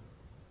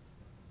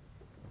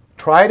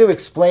 Try to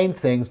explain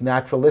things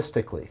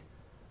naturalistically.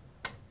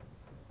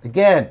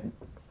 Again,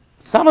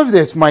 some of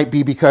this might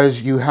be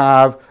because you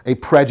have a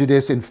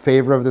prejudice in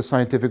favor of the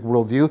scientific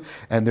worldview,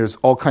 and there's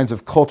all kinds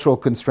of cultural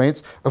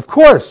constraints. Of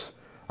course,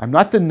 I'm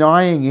not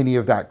denying any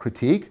of that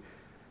critique.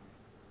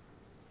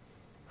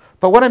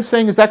 But what I'm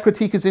saying is that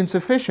critique is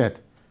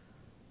insufficient.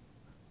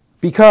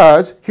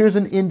 Because here's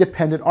an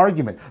independent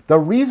argument. The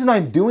reason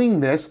I'm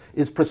doing this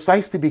is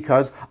precisely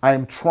because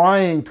I'm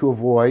trying to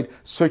avoid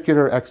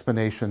circular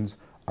explanations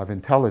of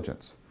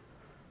intelligence.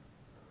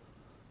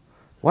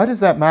 Why does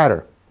that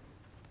matter?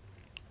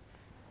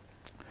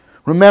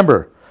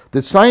 Remember,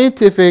 the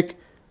scientific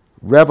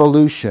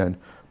revolution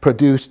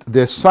produced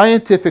this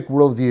scientific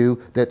worldview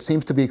that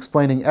seems to be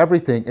explaining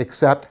everything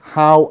except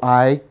how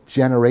I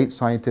generate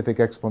scientific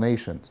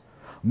explanations.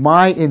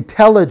 My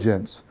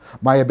intelligence,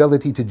 my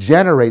ability to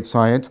generate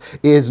science,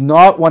 is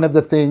not one of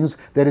the things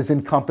that is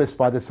encompassed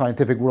by the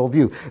scientific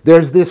worldview.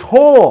 There's this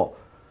hole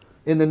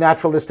in the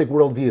naturalistic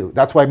worldview.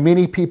 That's why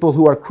many people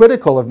who are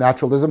critical of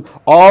naturalism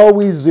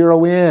always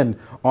zero in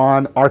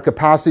on our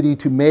capacity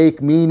to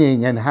make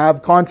meaning and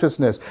have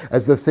consciousness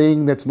as the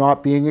thing that's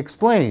not being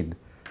explained.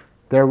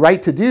 They're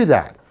right to do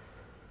that.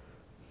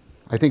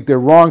 I think they're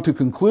wrong to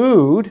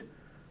conclude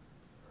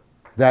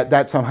that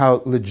that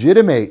somehow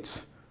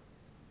legitimates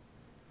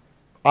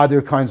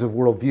other kinds of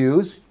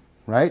worldviews,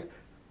 right?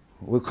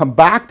 We'll come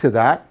back to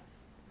that.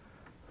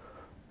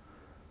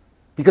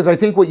 Because I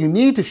think what you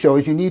need to show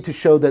is you need to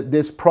show that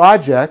this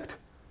project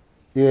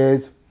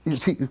is, you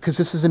see, because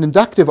this is an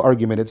inductive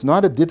argument, it's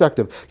not a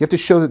deductive. You have to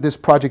show that this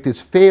project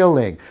is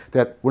failing,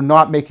 that we're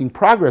not making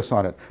progress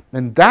on it.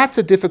 And that's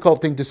a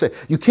difficult thing to say.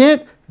 You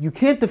can't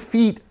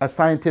defeat a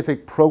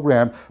scientific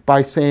program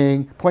by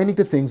pointing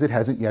to things it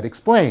hasn't yet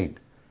explained.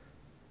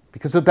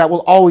 Because that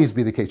will always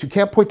be the case. You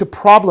can't point to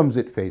problems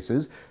it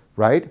faces,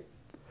 right?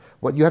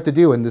 What you have to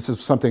do, and this is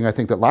something I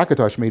think that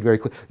Lakatos made very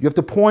clear, you have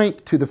to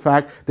point to the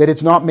fact that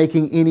it's not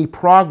making any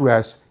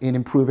progress in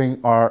improving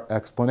our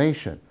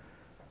explanation.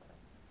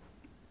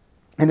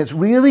 And it's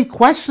really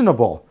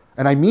questionable,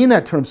 and I mean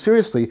that term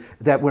seriously,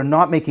 that we're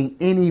not making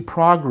any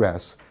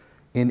progress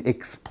in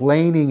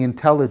explaining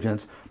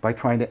intelligence by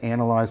trying to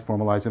analyze,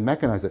 formalize, and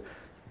mechanize it.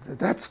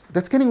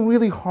 That's getting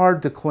really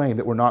hard to claim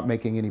that we're not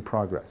making any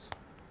progress.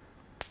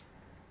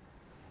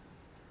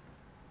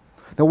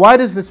 Now, why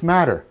does this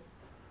matter?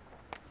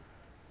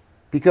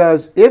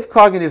 Because if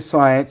cognitive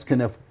science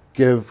can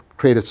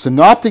create a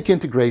synoptic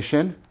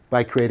integration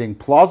by creating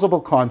plausible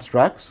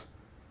constructs,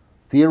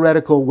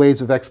 theoretical ways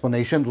of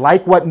explanation,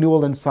 like what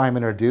Newell and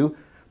Simon are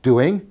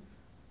doing,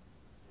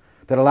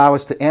 that allow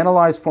us to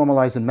analyze,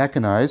 formalize, and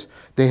mechanize,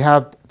 they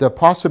have the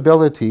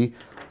possibility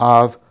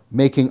of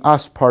making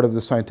us part of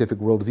the scientific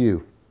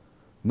worldview.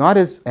 Not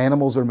as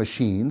animals or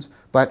machines,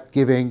 but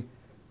giving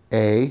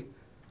a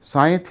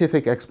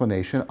scientific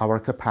explanation of our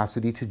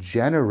capacity to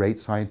generate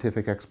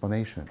scientific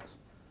explanations.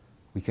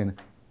 We can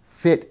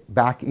fit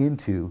back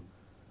into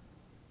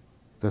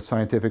the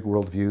scientific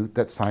worldview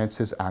that science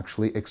has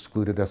actually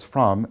excluded us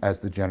from as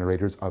the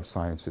generators of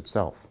science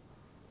itself.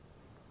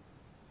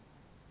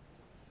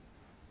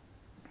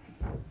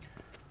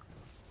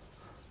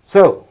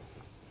 So,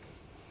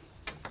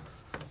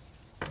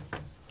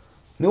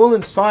 Newell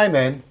and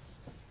Simon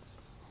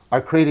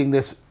are creating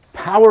this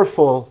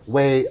powerful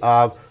way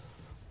of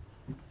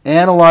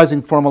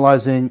analyzing,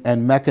 formalizing,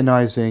 and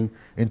mechanizing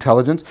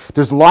intelligence.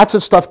 There's lots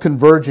of stuff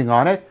converging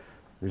on it.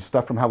 There's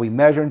stuff from how we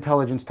measure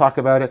intelligence, talk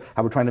about it,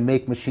 how we're trying to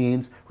make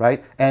machines,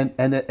 right? And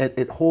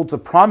it holds a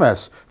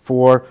promise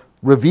for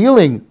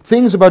revealing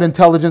things about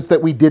intelligence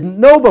that we didn't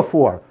know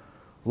before,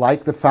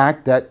 like the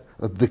fact that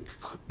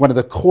one of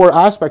the core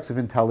aspects of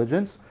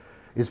intelligence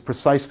is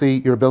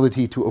precisely your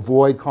ability to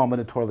avoid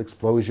combinatorial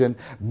explosion,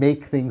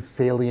 make things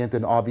salient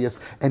and obvious,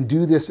 and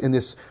do this in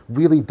this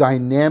really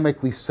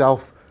dynamically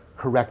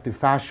self-corrective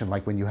fashion,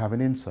 like when you have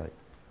an insight.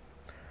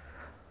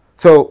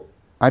 So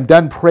I'm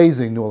done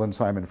praising Newell and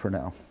Simon for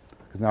now,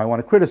 because now I want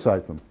to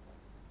criticize them.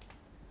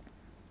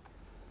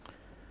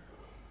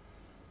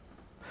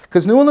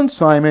 Because Newell and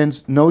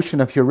Simon's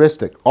notion of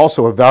heuristic,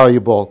 also a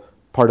valuable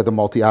part of the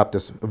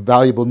multi-aptus, a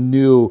valuable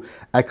new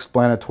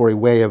explanatory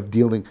way of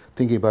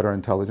thinking about our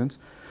intelligence,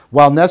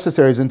 while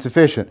necessary, is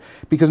insufficient.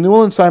 Because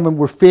Newell and Simon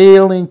were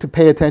failing to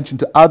pay attention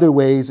to other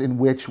ways in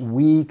which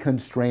we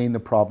constrain the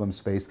problem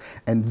space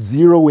and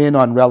zero in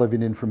on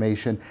relevant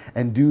information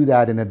and do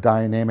that in a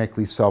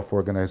dynamically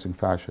self-organizing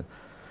fashion.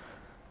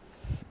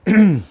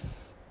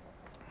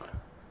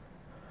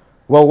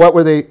 Well, what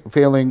were they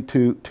failing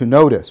to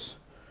notice?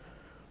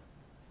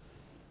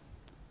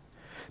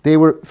 They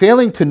were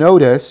failing to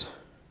notice,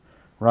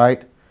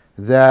 right,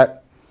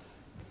 that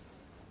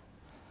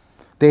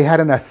they had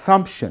an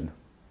assumption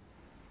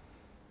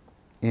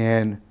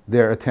in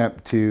their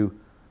attempt to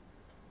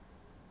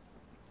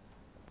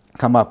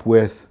come up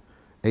with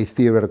a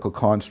theoretical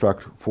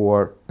construct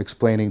for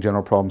explaining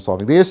general problem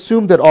solving. They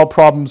assumed that all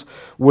problems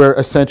were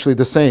essentially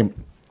the same.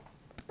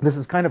 This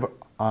is kind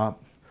of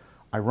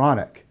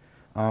ironic.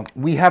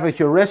 We have a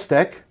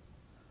heuristic,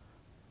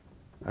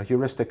 as if you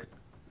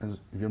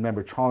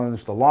remember,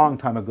 challenged a long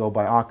time ago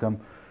by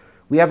Occam.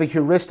 We have a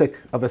heuristic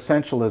of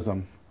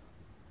essentialism.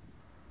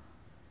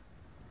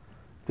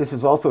 This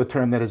is also a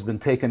term that has been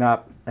taken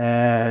up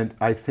and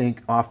I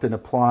think often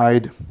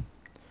applied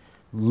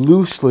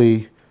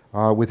loosely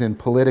within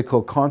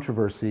political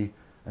controversy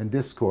and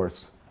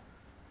discourse.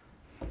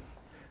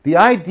 The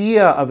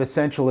idea of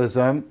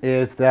essentialism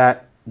is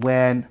that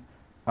when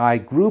I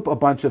group a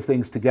bunch of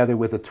things together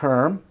with a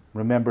term,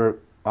 remember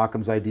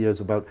Occam's idea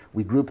is about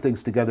we group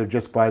things together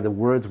just by the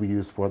words we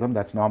use for them,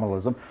 that's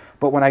nominalism.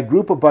 But when I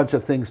group a bunch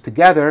of things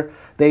together,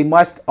 they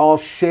must all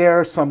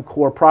share some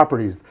core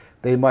properties.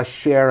 They must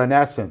share an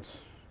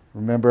essence.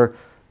 Remember,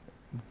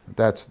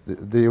 that's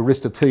the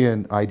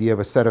Aristotelian idea of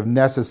a set of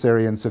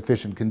necessary and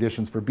sufficient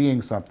conditions for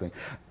being something.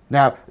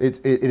 Now,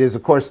 it is,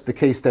 of course, the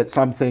case that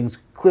some things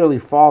clearly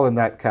fall in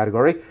that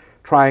category.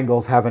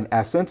 Triangles have an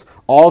essence.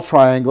 All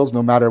triangles,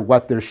 no matter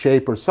what their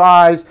shape or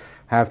size,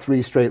 have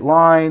 3 straight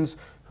lines,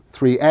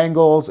 3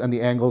 angles, and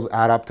the angles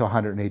add up to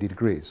 180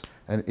 degrees.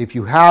 And if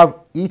you have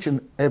each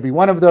and every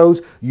one of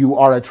those, you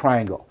are a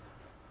triangle,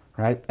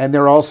 right? And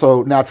there are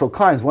also natural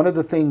kinds. One of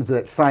the things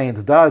that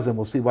science does, and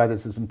we'll see why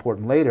this is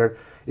important later,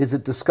 is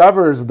it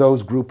discovers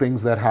those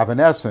groupings that have an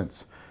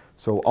essence.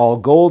 So all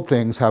gold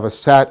things have a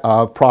set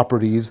of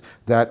properties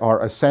that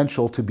are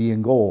essential to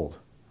being gold,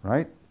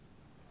 right?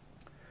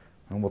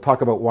 And we'll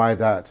talk about why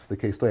that's the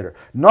case later.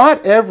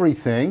 Not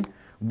everything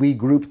we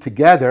group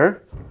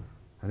together,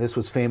 and this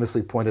was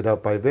famously pointed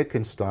out by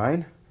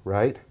Wittgenstein,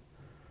 right,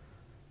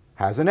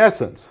 has an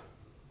essence.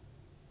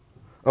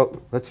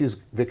 Oh, let's use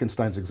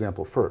Wittgenstein's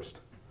example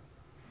first.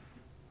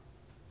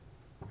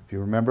 If you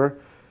remember,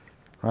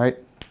 right,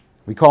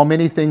 we call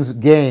many things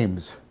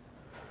games.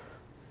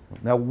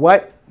 Now,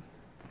 what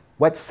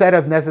set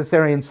of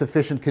necessary and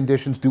sufficient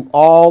conditions do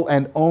all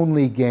and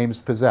only games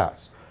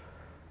possess?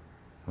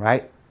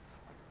 Right?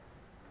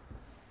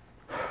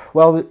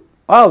 Well,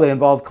 they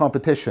involve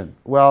competition.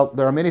 Well,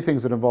 there are many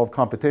things that involve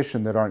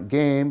competition that aren't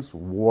games,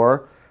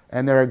 war,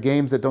 and there are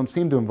games that don't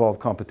seem to involve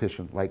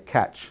competition, like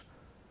catch.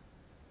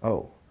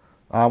 Oh.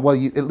 Well,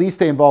 at least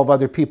they involve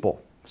other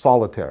people,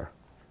 solitaire.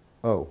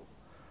 Oh.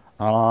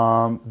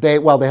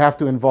 They have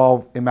to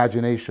involve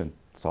imagination.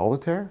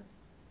 Solitaire?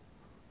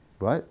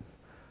 What?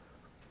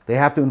 They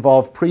have to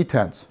involve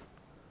pretense.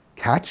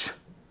 Catch?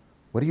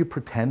 What are you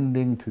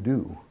pretending to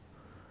do?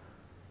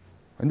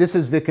 And this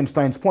is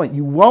Wittgenstein's point.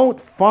 You won't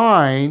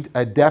find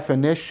a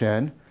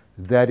definition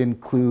that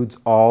includes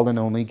all and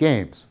only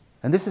games.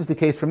 And this is the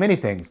case for many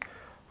things,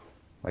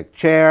 like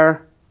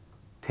chair,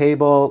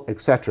 table,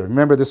 etc.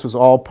 Remember, this was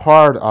all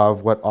part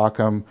of what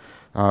Occam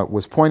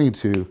was pointing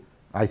to,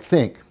 I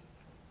think.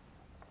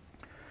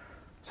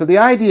 So the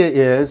idea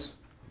is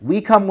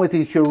we come with a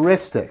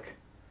heuristic.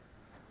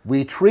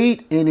 We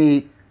treat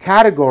any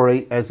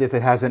category as if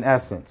it has an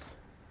essence.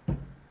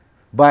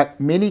 But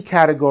many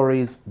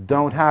categories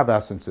don't have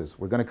essences.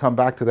 We're going to come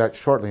back to that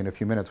shortly in a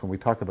few minutes when we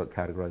talk about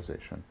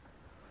categorization.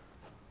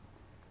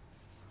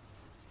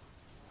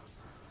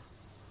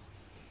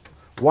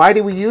 Why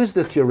do we use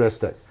this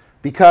heuristic?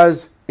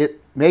 Because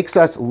it makes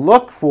us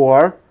look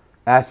for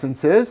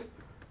essences.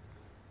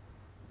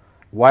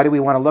 Why do we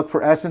want to look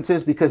for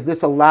essences? Because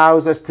this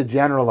allows us to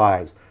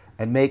generalize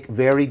and make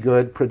very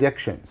good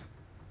predictions.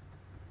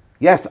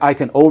 Yes, I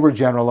can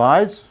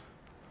overgeneralize,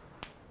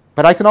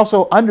 but I can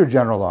also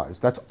undergeneralize.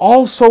 That's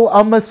also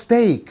a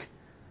mistake.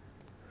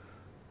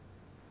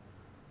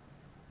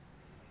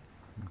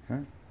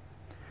 Okay.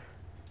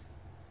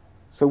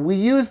 So we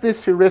use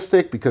this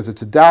heuristic because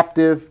it's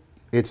adaptive.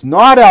 It's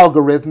not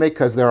algorithmic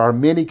because there are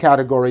many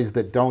categories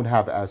that don't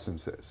have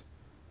essences.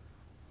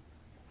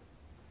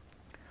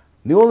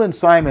 Newell and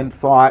Simon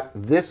thought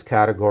this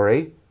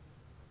category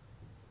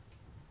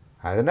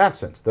had an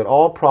essence, that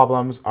all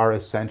problems are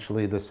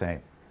essentially the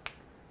same.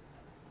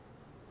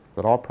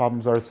 That all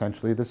problems are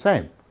essentially the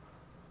same.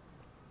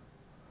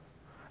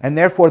 And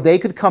therefore, they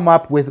could come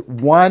up with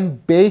one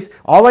base.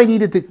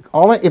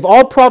 If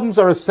all problems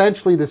are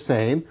essentially the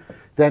same,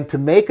 then to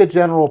make a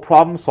general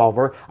problem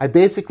solver, I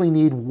basically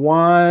need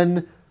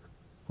one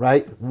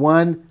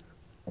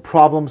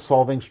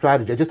problem-solving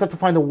strategy. I just have to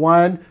find the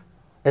one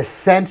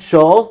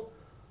essential.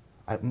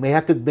 I may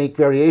have to make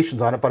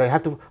variations on it, but I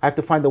have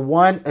to find the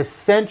one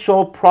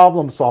essential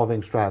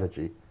problem-solving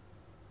strategy.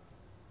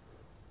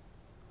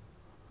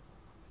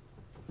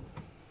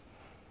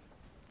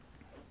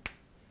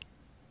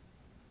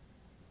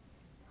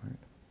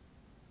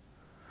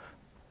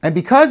 And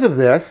because of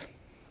this,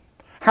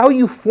 how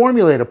you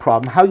formulate a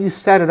problem, how you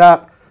set it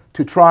up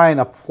to try and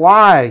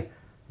apply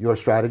your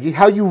strategy,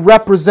 how you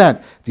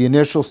represent the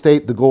initial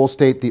state, the goal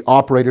state, the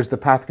operators, the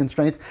path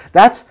constraints,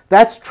 that's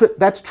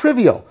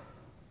trivial,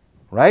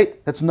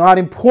 right? That's not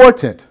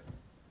important,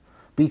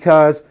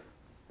 because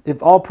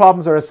if all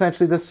problems are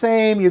essentially the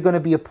same, you're going to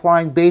be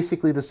applying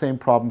basically the same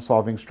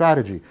problem-solving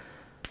strategy.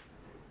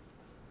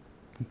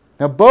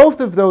 Now, both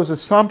of those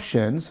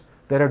assumptions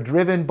that are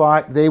driven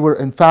by, they were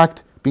in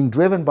fact being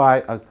driven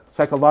by a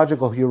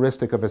psychological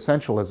heuristic of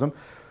essentialism.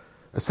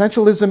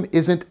 Essentialism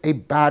isn't a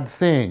bad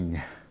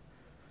thing,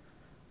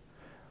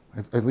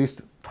 at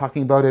least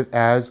talking about it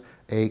as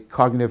a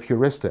cognitive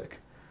heuristic.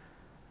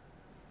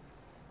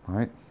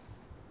 Right?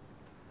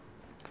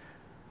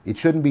 It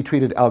shouldn't be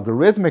treated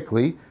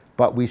algorithmically,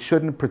 but we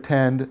shouldn't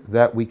pretend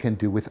that we can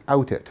do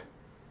without it.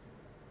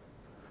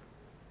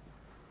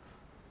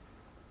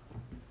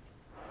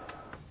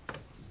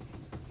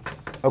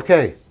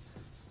 Okay.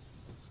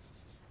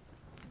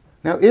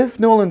 Now, if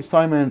Noel and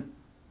Simon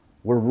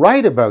were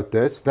right about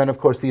this, then of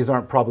course these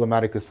aren't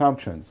problematic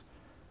assumptions.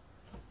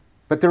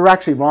 But they're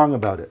actually wrong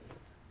about it.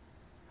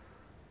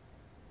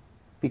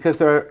 Because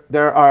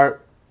there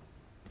are,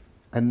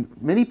 and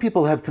many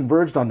people have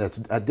converged on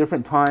this at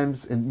different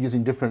times and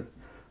using different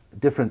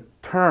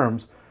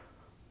terms,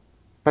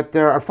 but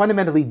there are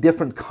fundamentally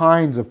different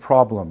kinds of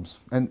problems.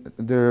 And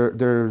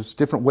there's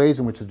different ways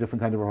in which there's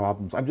different kinds of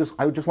problems. I just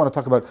want to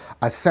talk about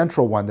a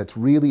central one that's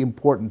really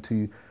important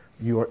to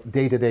your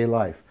day-to-day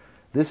life.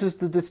 This is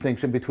the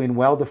distinction between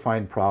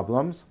well-defined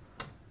problems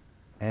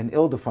and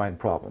ill-defined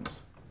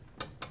problems.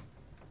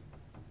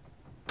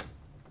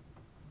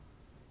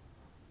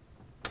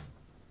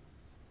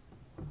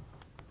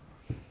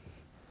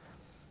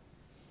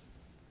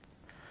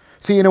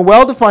 See, in a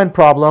well-defined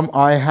problem,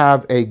 I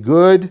have a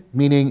good,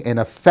 meaning an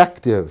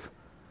effective,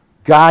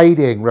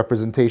 guiding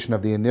representation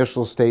of the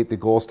initial state, the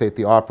goal state,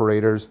 the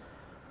operators,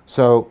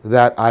 so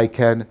that I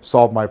can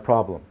solve my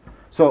problem.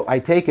 So I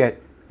take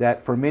it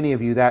that for many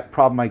of you, that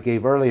problem I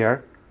gave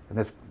earlier,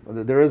 and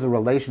there is a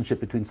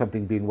relationship between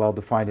something being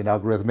well-defined and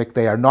algorithmic.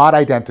 They are not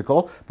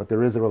identical, but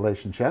there is a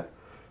relationship,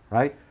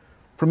 right?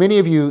 For many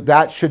of you,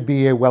 that should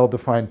be a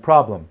well-defined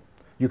problem.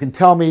 You can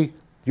tell me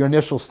your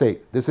initial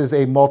state. This is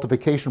a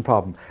multiplication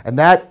problem. And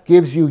that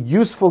gives you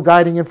useful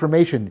guiding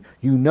information.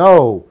 You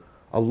know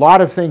a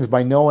lot of things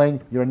by knowing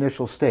your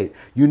initial state.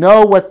 You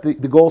know what the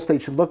goal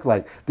state should look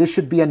like. This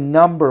should be a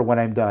number when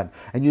I'm done.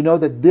 And you know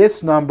that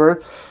this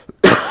number,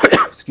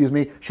 excuse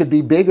me, should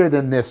be bigger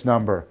than this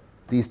number,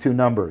 these two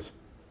numbers.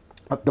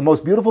 The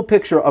most beautiful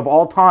picture of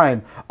all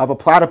time of a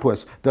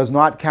platypus does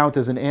not count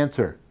as an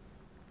answer.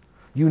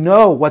 You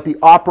know what the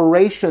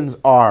operations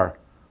are.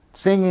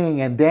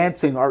 Singing and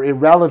dancing are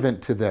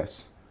irrelevant to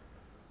this.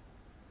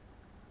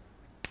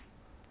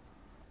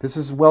 This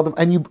is well,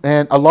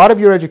 and a lot of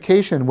your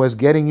education was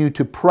getting you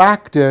to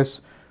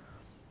practice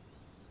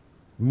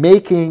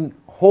making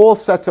whole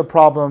sets of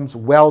problems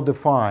well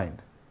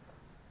defined.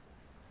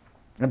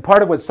 And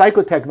part of what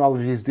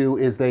psychotechnologies do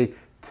is they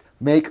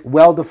make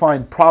well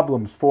defined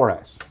problems for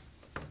us,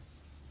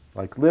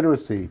 like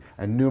literacy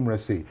and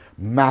numeracy,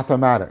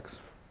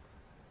 mathematics.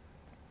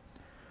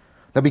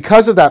 Now,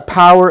 because of that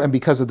power and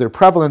because of their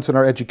prevalence in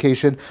our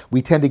education,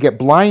 we tend to get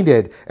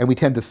blinded and we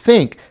tend to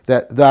think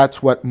that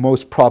that's what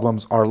most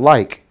problems are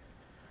like.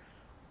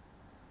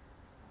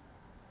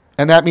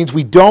 And that means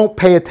we don't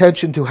pay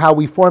attention to how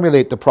we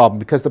formulate the problem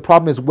because the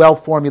problem is well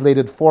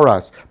formulated for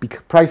us,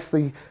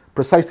 precisely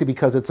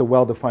because it's a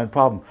well-defined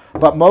problem.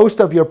 But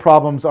most of your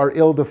problems are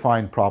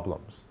ill-defined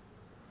problems.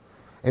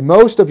 In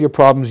most of your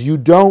problems, you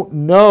don't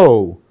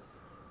know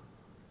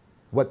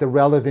what the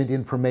relevant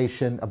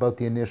information about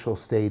the initial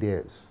state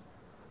is.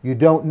 You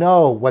don't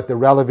know what the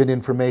relevant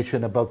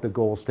information about the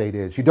goal state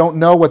is. You don't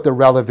know what the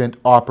relevant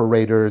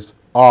operators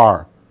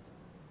are.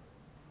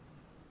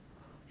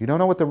 You don't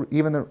know what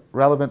even the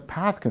relevant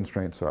path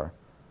constraints are.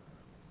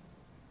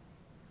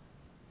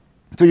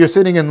 So you're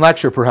sitting in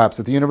lecture, perhaps,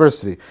 at the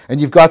university,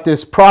 and you've got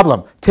this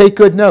problem. Take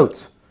good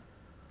notes.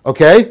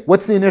 Okay,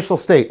 what's the initial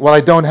state? Well,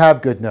 I don't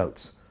have good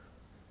notes.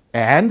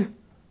 And?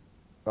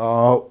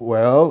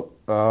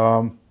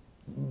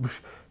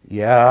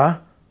 Yeah,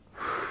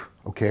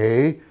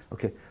 okay.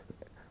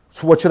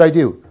 So what should I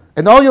do?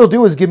 And all you'll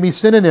do is give me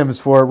synonyms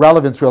for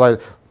relevance.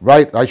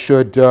 Right, I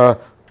should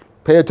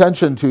pay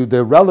attention to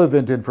the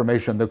relevant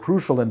information, the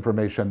crucial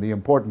information, the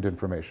important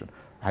information.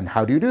 And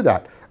how do you do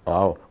that?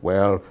 Oh,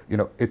 well,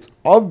 it's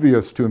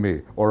obvious to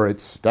me, or it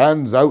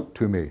stands out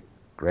to me.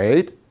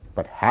 Great,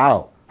 but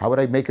how? How would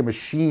I make a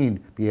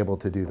machine be able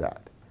to do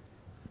that?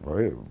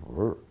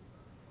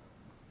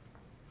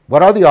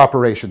 What are the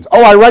operations?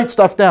 Oh, I write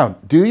stuff down.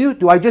 Do you?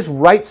 Do I just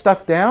write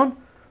stuff down?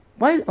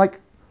 Why?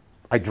 Like,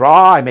 I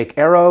draw, I make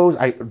arrows.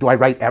 Do I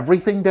write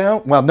everything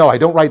down? Well, no, I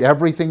don't write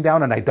everything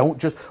down, and I don't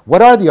just...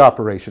 What are the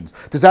operations?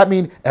 Does that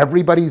mean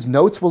everybody's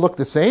notes will look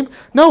the same?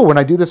 No, when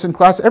I do this in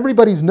class,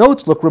 everybody's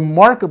notes look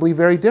remarkably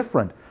very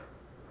different.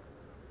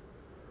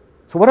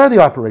 So what are the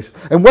operations?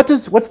 And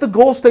what's the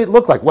goal state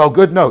look like? Well,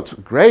 good notes.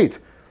 Great.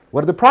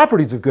 What are the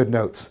properties of good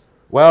notes?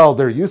 Well,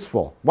 they're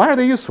useful. Why are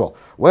they useful?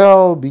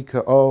 Well,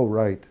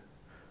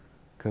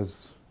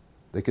 because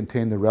they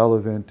contain the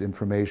relevant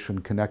information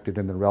connected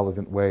in the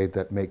relevant way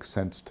that makes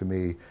sense to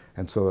me,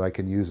 and so that I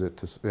can use it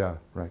to, yeah,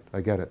 right, I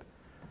get it.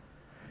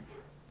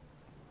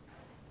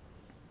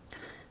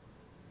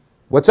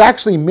 What's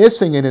actually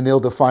missing in an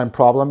ill-defined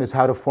problem is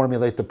how to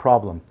formulate the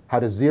problem, how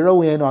to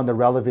zero in on the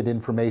relevant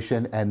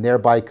information and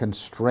thereby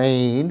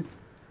constrain,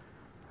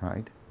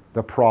 right,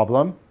 the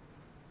problem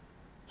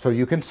so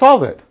you can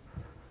solve it.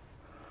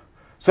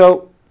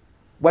 So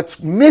what's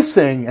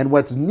missing and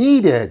what's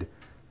needed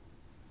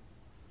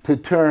to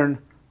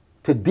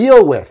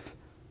deal with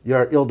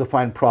your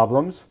ill-defined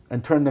problems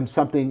and turn them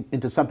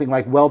into something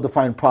like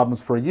well-defined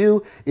problems for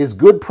you is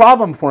good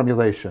problem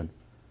formulation,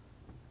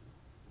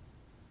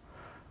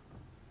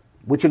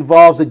 which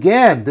involves,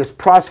 again, this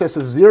process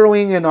of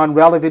zeroing in on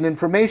relevant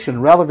information,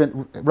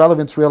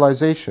 relevance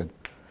realization.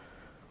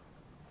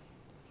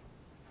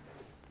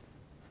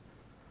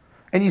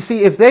 And you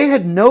see, if they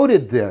had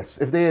noted this,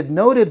 if they had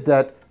noted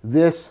that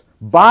this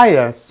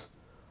bias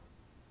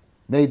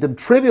made them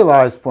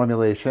trivialize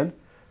formulation,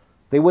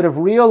 they would have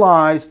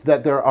realized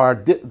that there are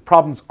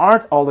problems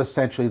aren't all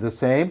essentially the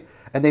same,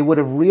 and they would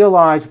have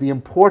realized the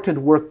important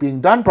work being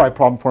done by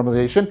problem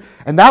formulation,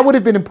 and that would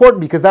have been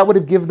important because that would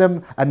have given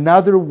them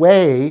another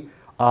way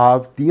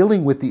of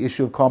dealing with the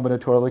issue of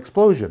combinatorial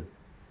explosion.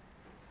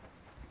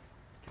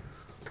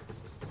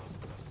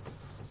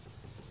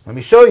 Let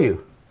me show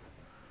you.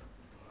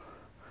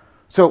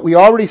 So we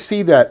already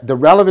see that the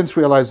relevance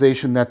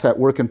realization that's at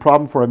work in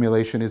problem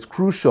formulation is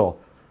crucial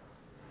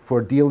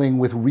for dealing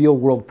with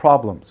real-world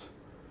problems.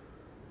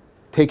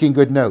 Taking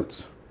good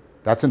notes,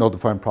 that's an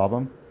ill-defined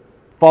problem.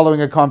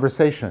 Following a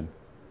conversation,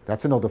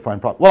 that's an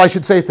ill-defined problem. Well, I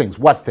should say things.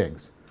 What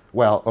things?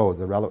 Well, oh,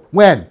 the relevant.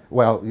 When?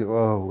 Well,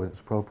 oh, it's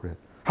appropriate.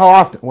 How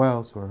often?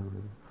 Well, sorry.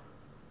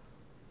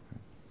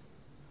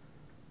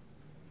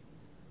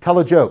 Tell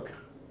a joke.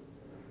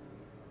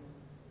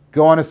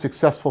 Go on a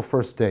successful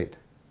first date.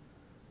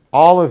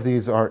 All of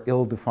these are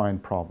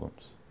ill-defined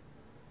problems.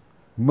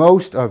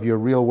 Most of your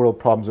real-world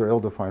problems are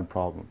ill-defined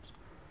problems.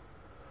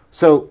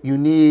 So you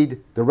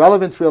need the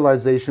relevance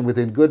realization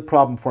within good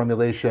problem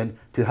formulation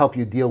to help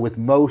you deal with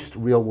most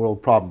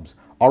real-world problems.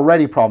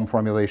 Already problem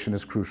formulation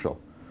is crucial.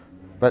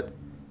 But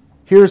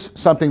here's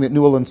something that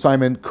Newell and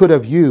Simon could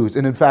have used.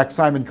 And in fact,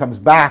 Simon comes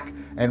back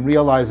and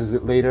realizes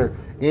it later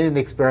in an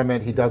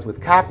experiment he does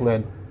with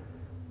Kaplan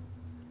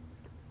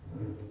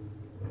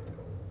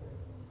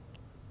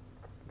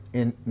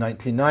in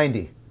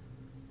 1990.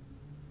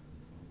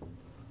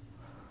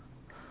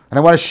 And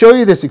I want to show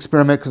you this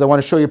experiment because I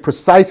want to show you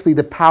precisely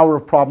the power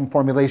of problem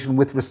formulation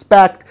with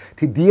respect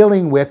to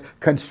dealing with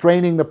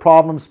constraining the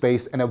problem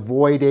space and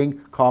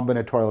avoiding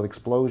combinatorial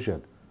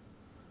explosion.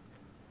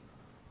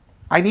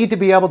 I need to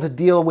be able to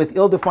deal with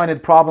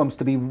ill-defined problems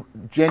to be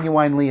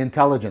genuinely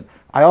intelligent.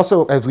 I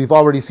also, as we've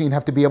already seen,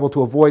 have to be able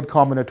to avoid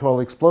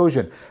combinatorial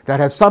explosion. That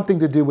has something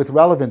to do with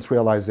relevance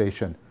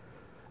realization.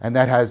 And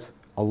that has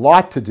a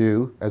lot to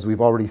do, as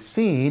we've already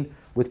seen,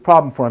 with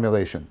problem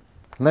formulation.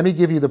 Let me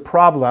give you the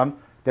problem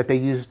that they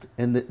used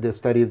in the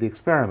study of the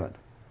experiment.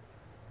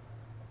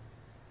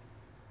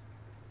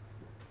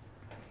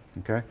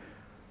 Okay?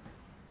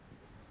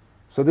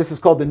 So this is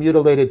called the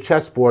mutilated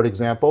chessboard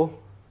example.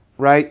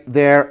 Right?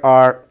 There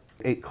are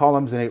 8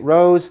 columns and 8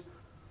 rows.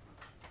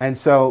 And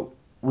so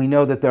we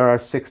know that there are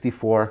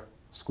 64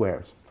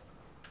 squares.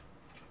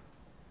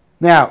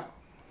 Now,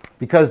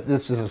 because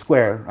this is a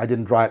square, I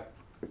didn't draw it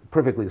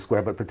perfectly a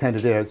square, but pretend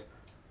it is.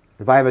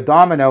 If I have a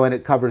domino and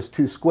it covers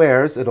 2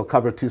 squares, it'll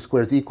cover 2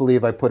 squares equally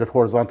if I put it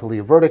horizontally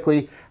or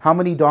vertically. How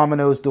many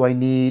dominoes do I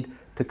need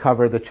to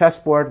cover the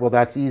chessboard? Well,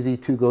 that's easy.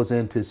 2 goes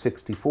into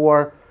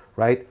 64,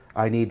 right?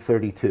 I need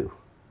 32.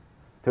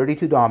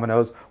 32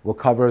 dominoes will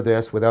cover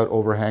this without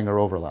overhang or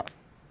overlap.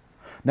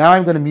 Now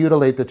I'm going to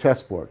mutilate the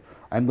chessboard.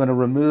 I'm going to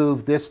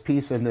remove this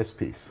piece and this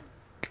piece.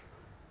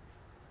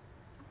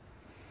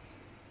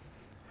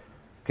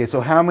 Okay,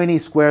 so how many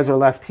squares are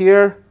left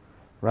here?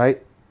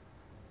 Right?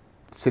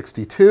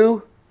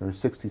 62. There's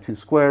 62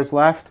 squares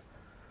left.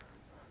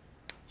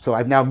 So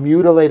I've now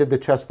mutilated the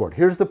chessboard.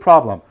 Here's the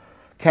problem.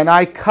 Can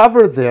I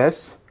cover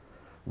this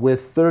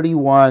with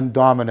 31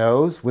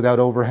 dominoes without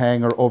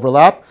overhang or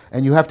overlap?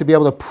 And you have to be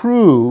able to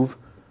prove,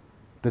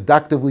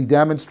 deductively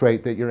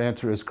demonstrate that your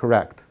answer is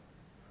correct.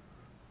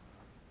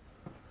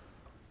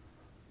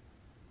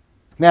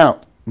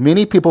 Now,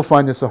 many people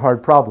find this a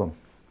hard problem.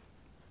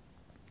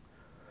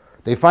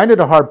 They find it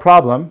a hard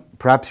problem,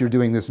 perhaps you're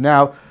doing this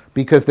now,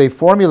 because they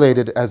formulate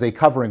it as a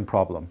covering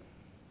problem.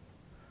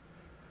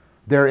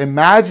 They're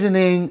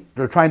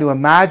trying to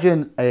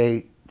imagine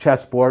a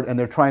chessboard, and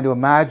they're trying to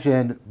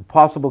imagine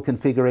possible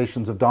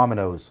configurations of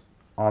dominoes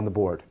on the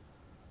board.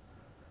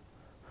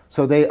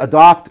 So they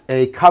adopt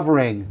a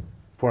covering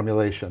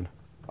formulation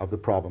of the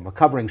problem, a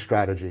covering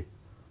strategy,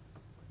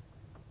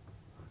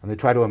 and they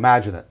try to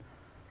imagine it.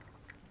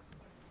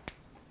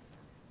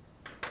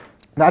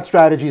 That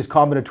strategy is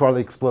combinatorially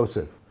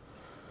explosive.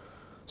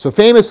 So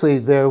famously,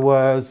 there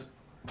was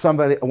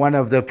one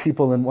of the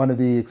people in one of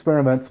the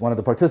experiments, one of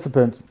the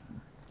participants,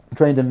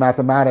 trained in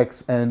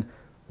mathematics and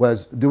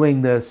was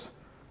doing this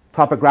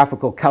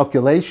topographical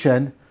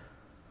calculation,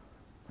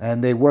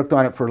 and they worked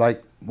on it for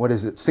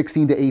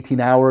 16 to 18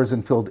 hours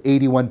and filled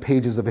 81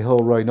 pages of a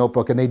Hilroy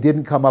notebook, and they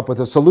didn't come up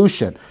with a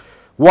solution.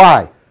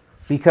 Why?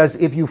 Because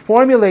if you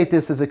formulate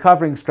this as a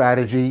covering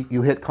strategy,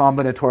 you hit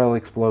combinatorial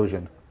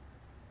explosion.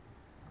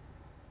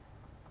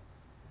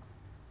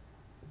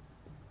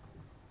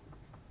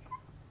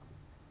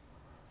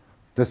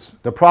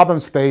 The problem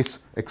space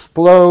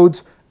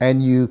explodes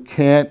and you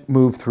can't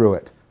move through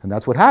it. And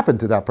that's what happened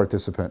to that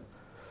participant.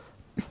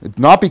 It's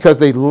not because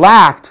they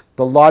lacked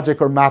the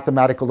logic or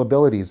mathematical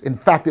abilities. In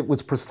fact, it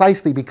was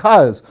precisely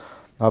because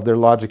of their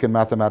logic and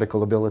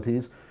mathematical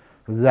abilities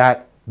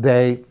that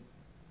they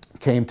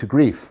came to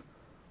grief.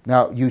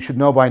 Now, you should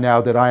know by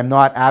now that I am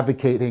not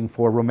advocating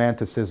for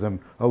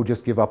romanticism. Oh,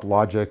 just give up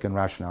logic and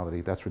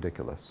rationality. That's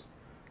ridiculous.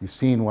 You've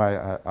seen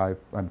why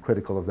I'm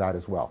critical of that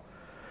as well.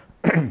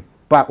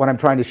 But what I'm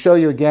trying to show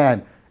you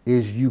again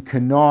is you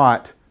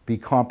cannot be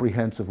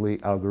comprehensively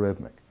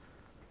algorithmic.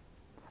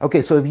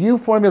 Okay, so if you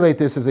formulate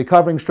this as a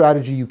covering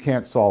strategy, you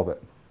can't solve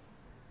it.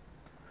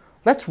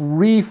 Let's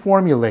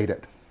reformulate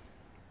it.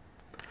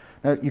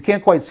 Now, you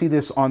can't quite see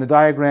this on the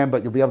diagram,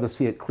 but you'll be able to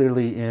see it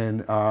clearly in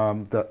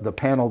the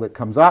panel that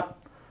comes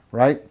up,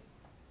 right?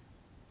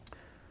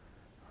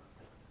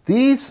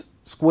 These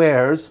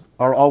squares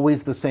are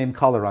always the same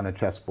color on a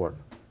chessboard.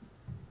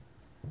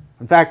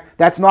 In fact,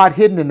 that's not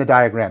hidden in the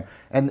diagram.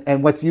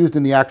 And what's used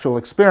in the actual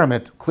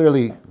experiment,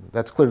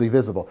 that's clearly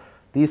visible.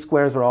 These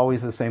squares are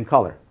always the same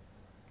color.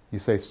 You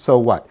say, so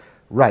what?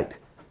 Right.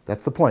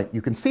 That's the point.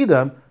 You can see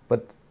them,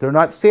 but they're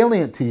not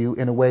salient to you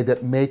in a way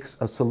that makes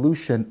a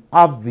solution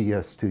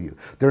obvious to you.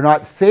 They're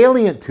not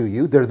salient to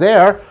you. They're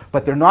there,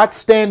 but they're not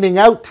standing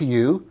out to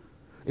you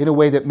in a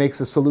way that makes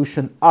a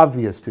solution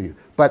obvious to you.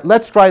 But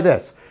let's try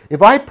this.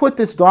 If I put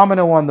this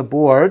domino on the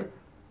board,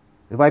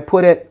 if I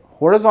put it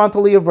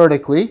horizontally or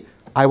vertically,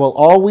 I will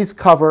always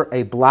cover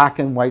a black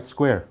and white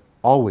square.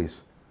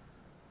 Always.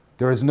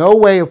 There is no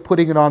way of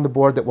putting it on the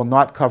board that will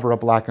not cover a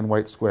black and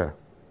white square.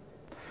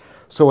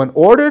 So in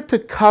order to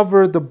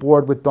cover the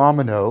board with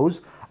dominoes,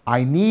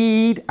 I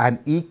need an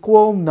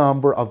equal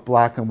number of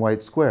black and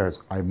white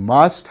squares. I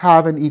must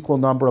have an equal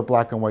number of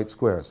black and white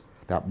squares.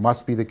 That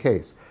must be the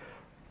case.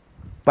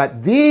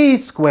 But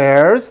these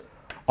squares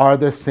are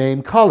the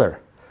same color.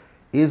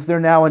 Is there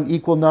now an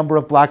equal number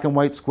of black and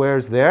white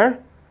squares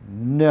there?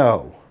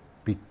 No.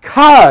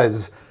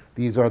 Because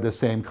these are the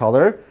same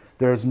color,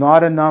 there's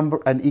not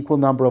an equal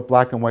number of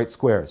black and white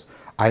squares.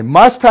 I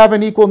must have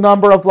an equal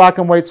number of black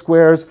and white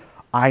squares.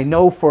 I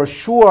know for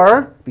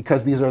sure,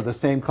 because these are the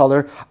same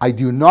color, I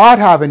do not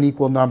have an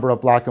equal number of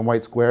black and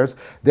white squares.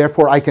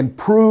 Therefore, I can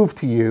prove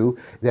to you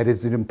that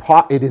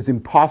it is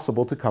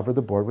impossible to cover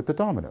the board with the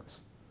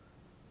dominoes.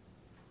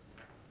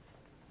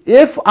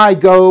 If I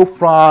go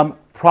from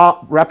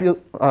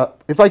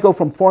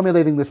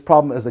formulating this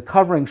problem as a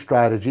covering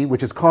strategy,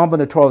 which is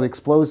combinatorially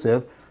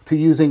explosive, to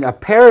using a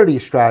parity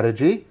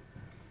strategy,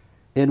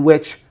 in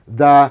which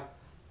the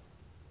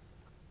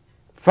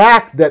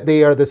fact that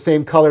they are the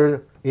same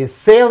color is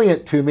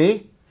salient to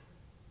me,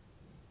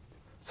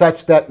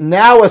 such that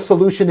now a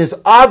solution is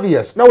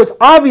obvious. No, it's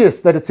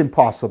obvious that it's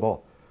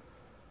impossible.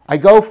 I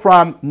go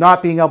from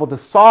not being able to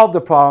solve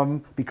the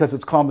problem because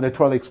it's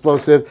combinatorially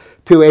explosive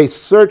to a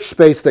search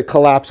space that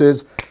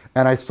collapses,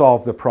 and I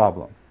solve the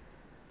problem.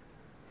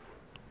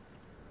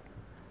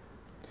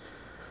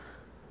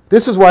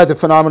 This is why the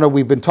phenomena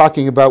we've been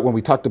talking about when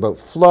we talked about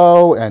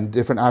flow and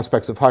different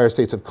aspects of higher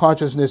states of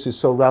consciousness is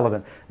so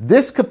relevant.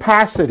 This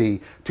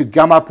capacity to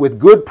come up with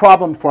good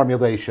problem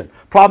formulation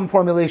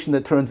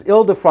that turns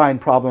ill-defined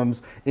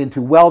problems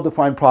into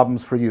well-defined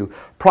problems for you,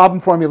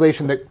 problem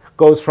formulation that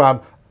goes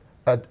from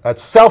a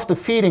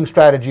self-defeating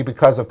strategy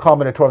because of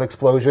combinatorial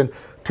explosion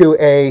to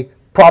a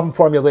problem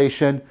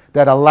formulation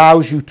that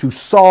allows you to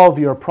solve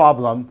your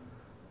problem,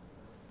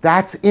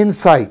 that's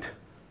insight.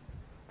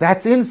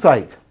 That's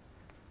insight.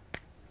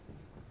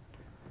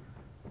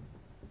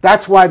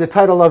 That's why the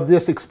title of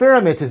this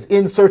experiment is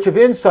In Search of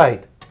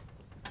Insight.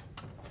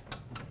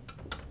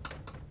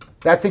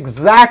 That's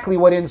exactly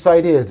what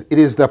insight is. It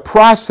is the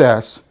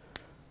process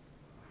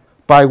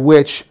by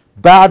which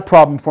bad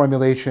problem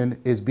formulation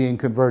is being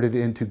converted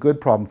into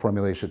good problem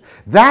formulation.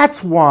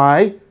 That's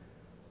why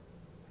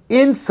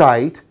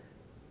insight,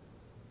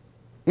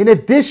 in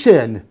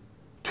addition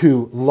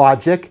to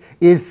logic,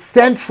 is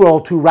central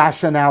to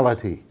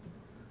rationality.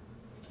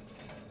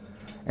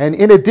 And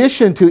in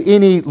addition to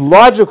any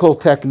logical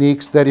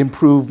techniques that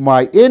improve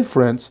my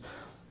inference,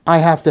 I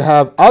have to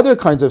have other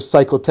kinds of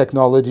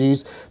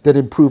psychotechnologies that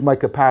improve my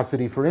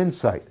capacity for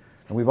insight.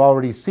 And we've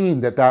already seen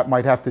that that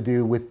might have to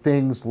do with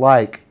things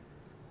like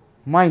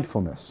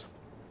mindfulness.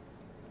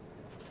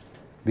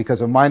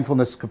 Because of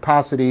mindfulness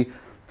capacity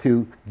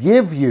to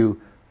give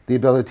you the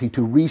ability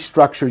to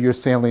restructure your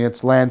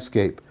salience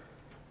landscape.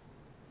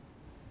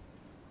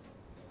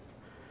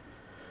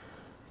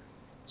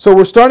 So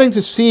we're starting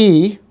to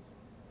see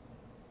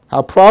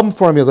how problem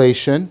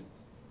formulation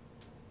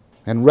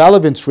and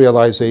relevance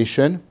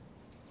realization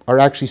are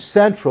actually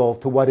central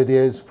to what it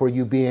is for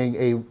you being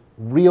a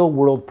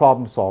real-world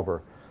problem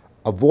solver,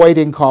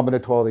 avoiding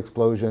combinatorial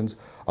explosions,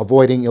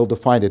 avoiding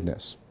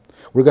ill-definedness.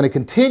 We're going to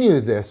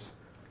continue this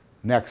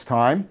next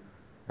time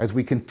as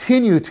we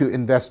continue to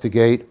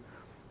investigate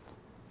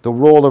the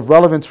role of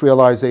relevance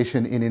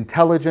realization in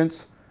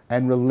intelligence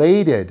and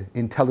related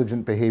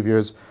intelligent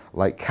behaviors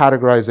like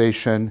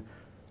categorization,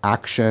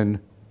 action,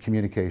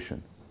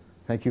 communication.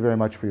 Thank you very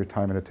much for your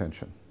time and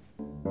attention.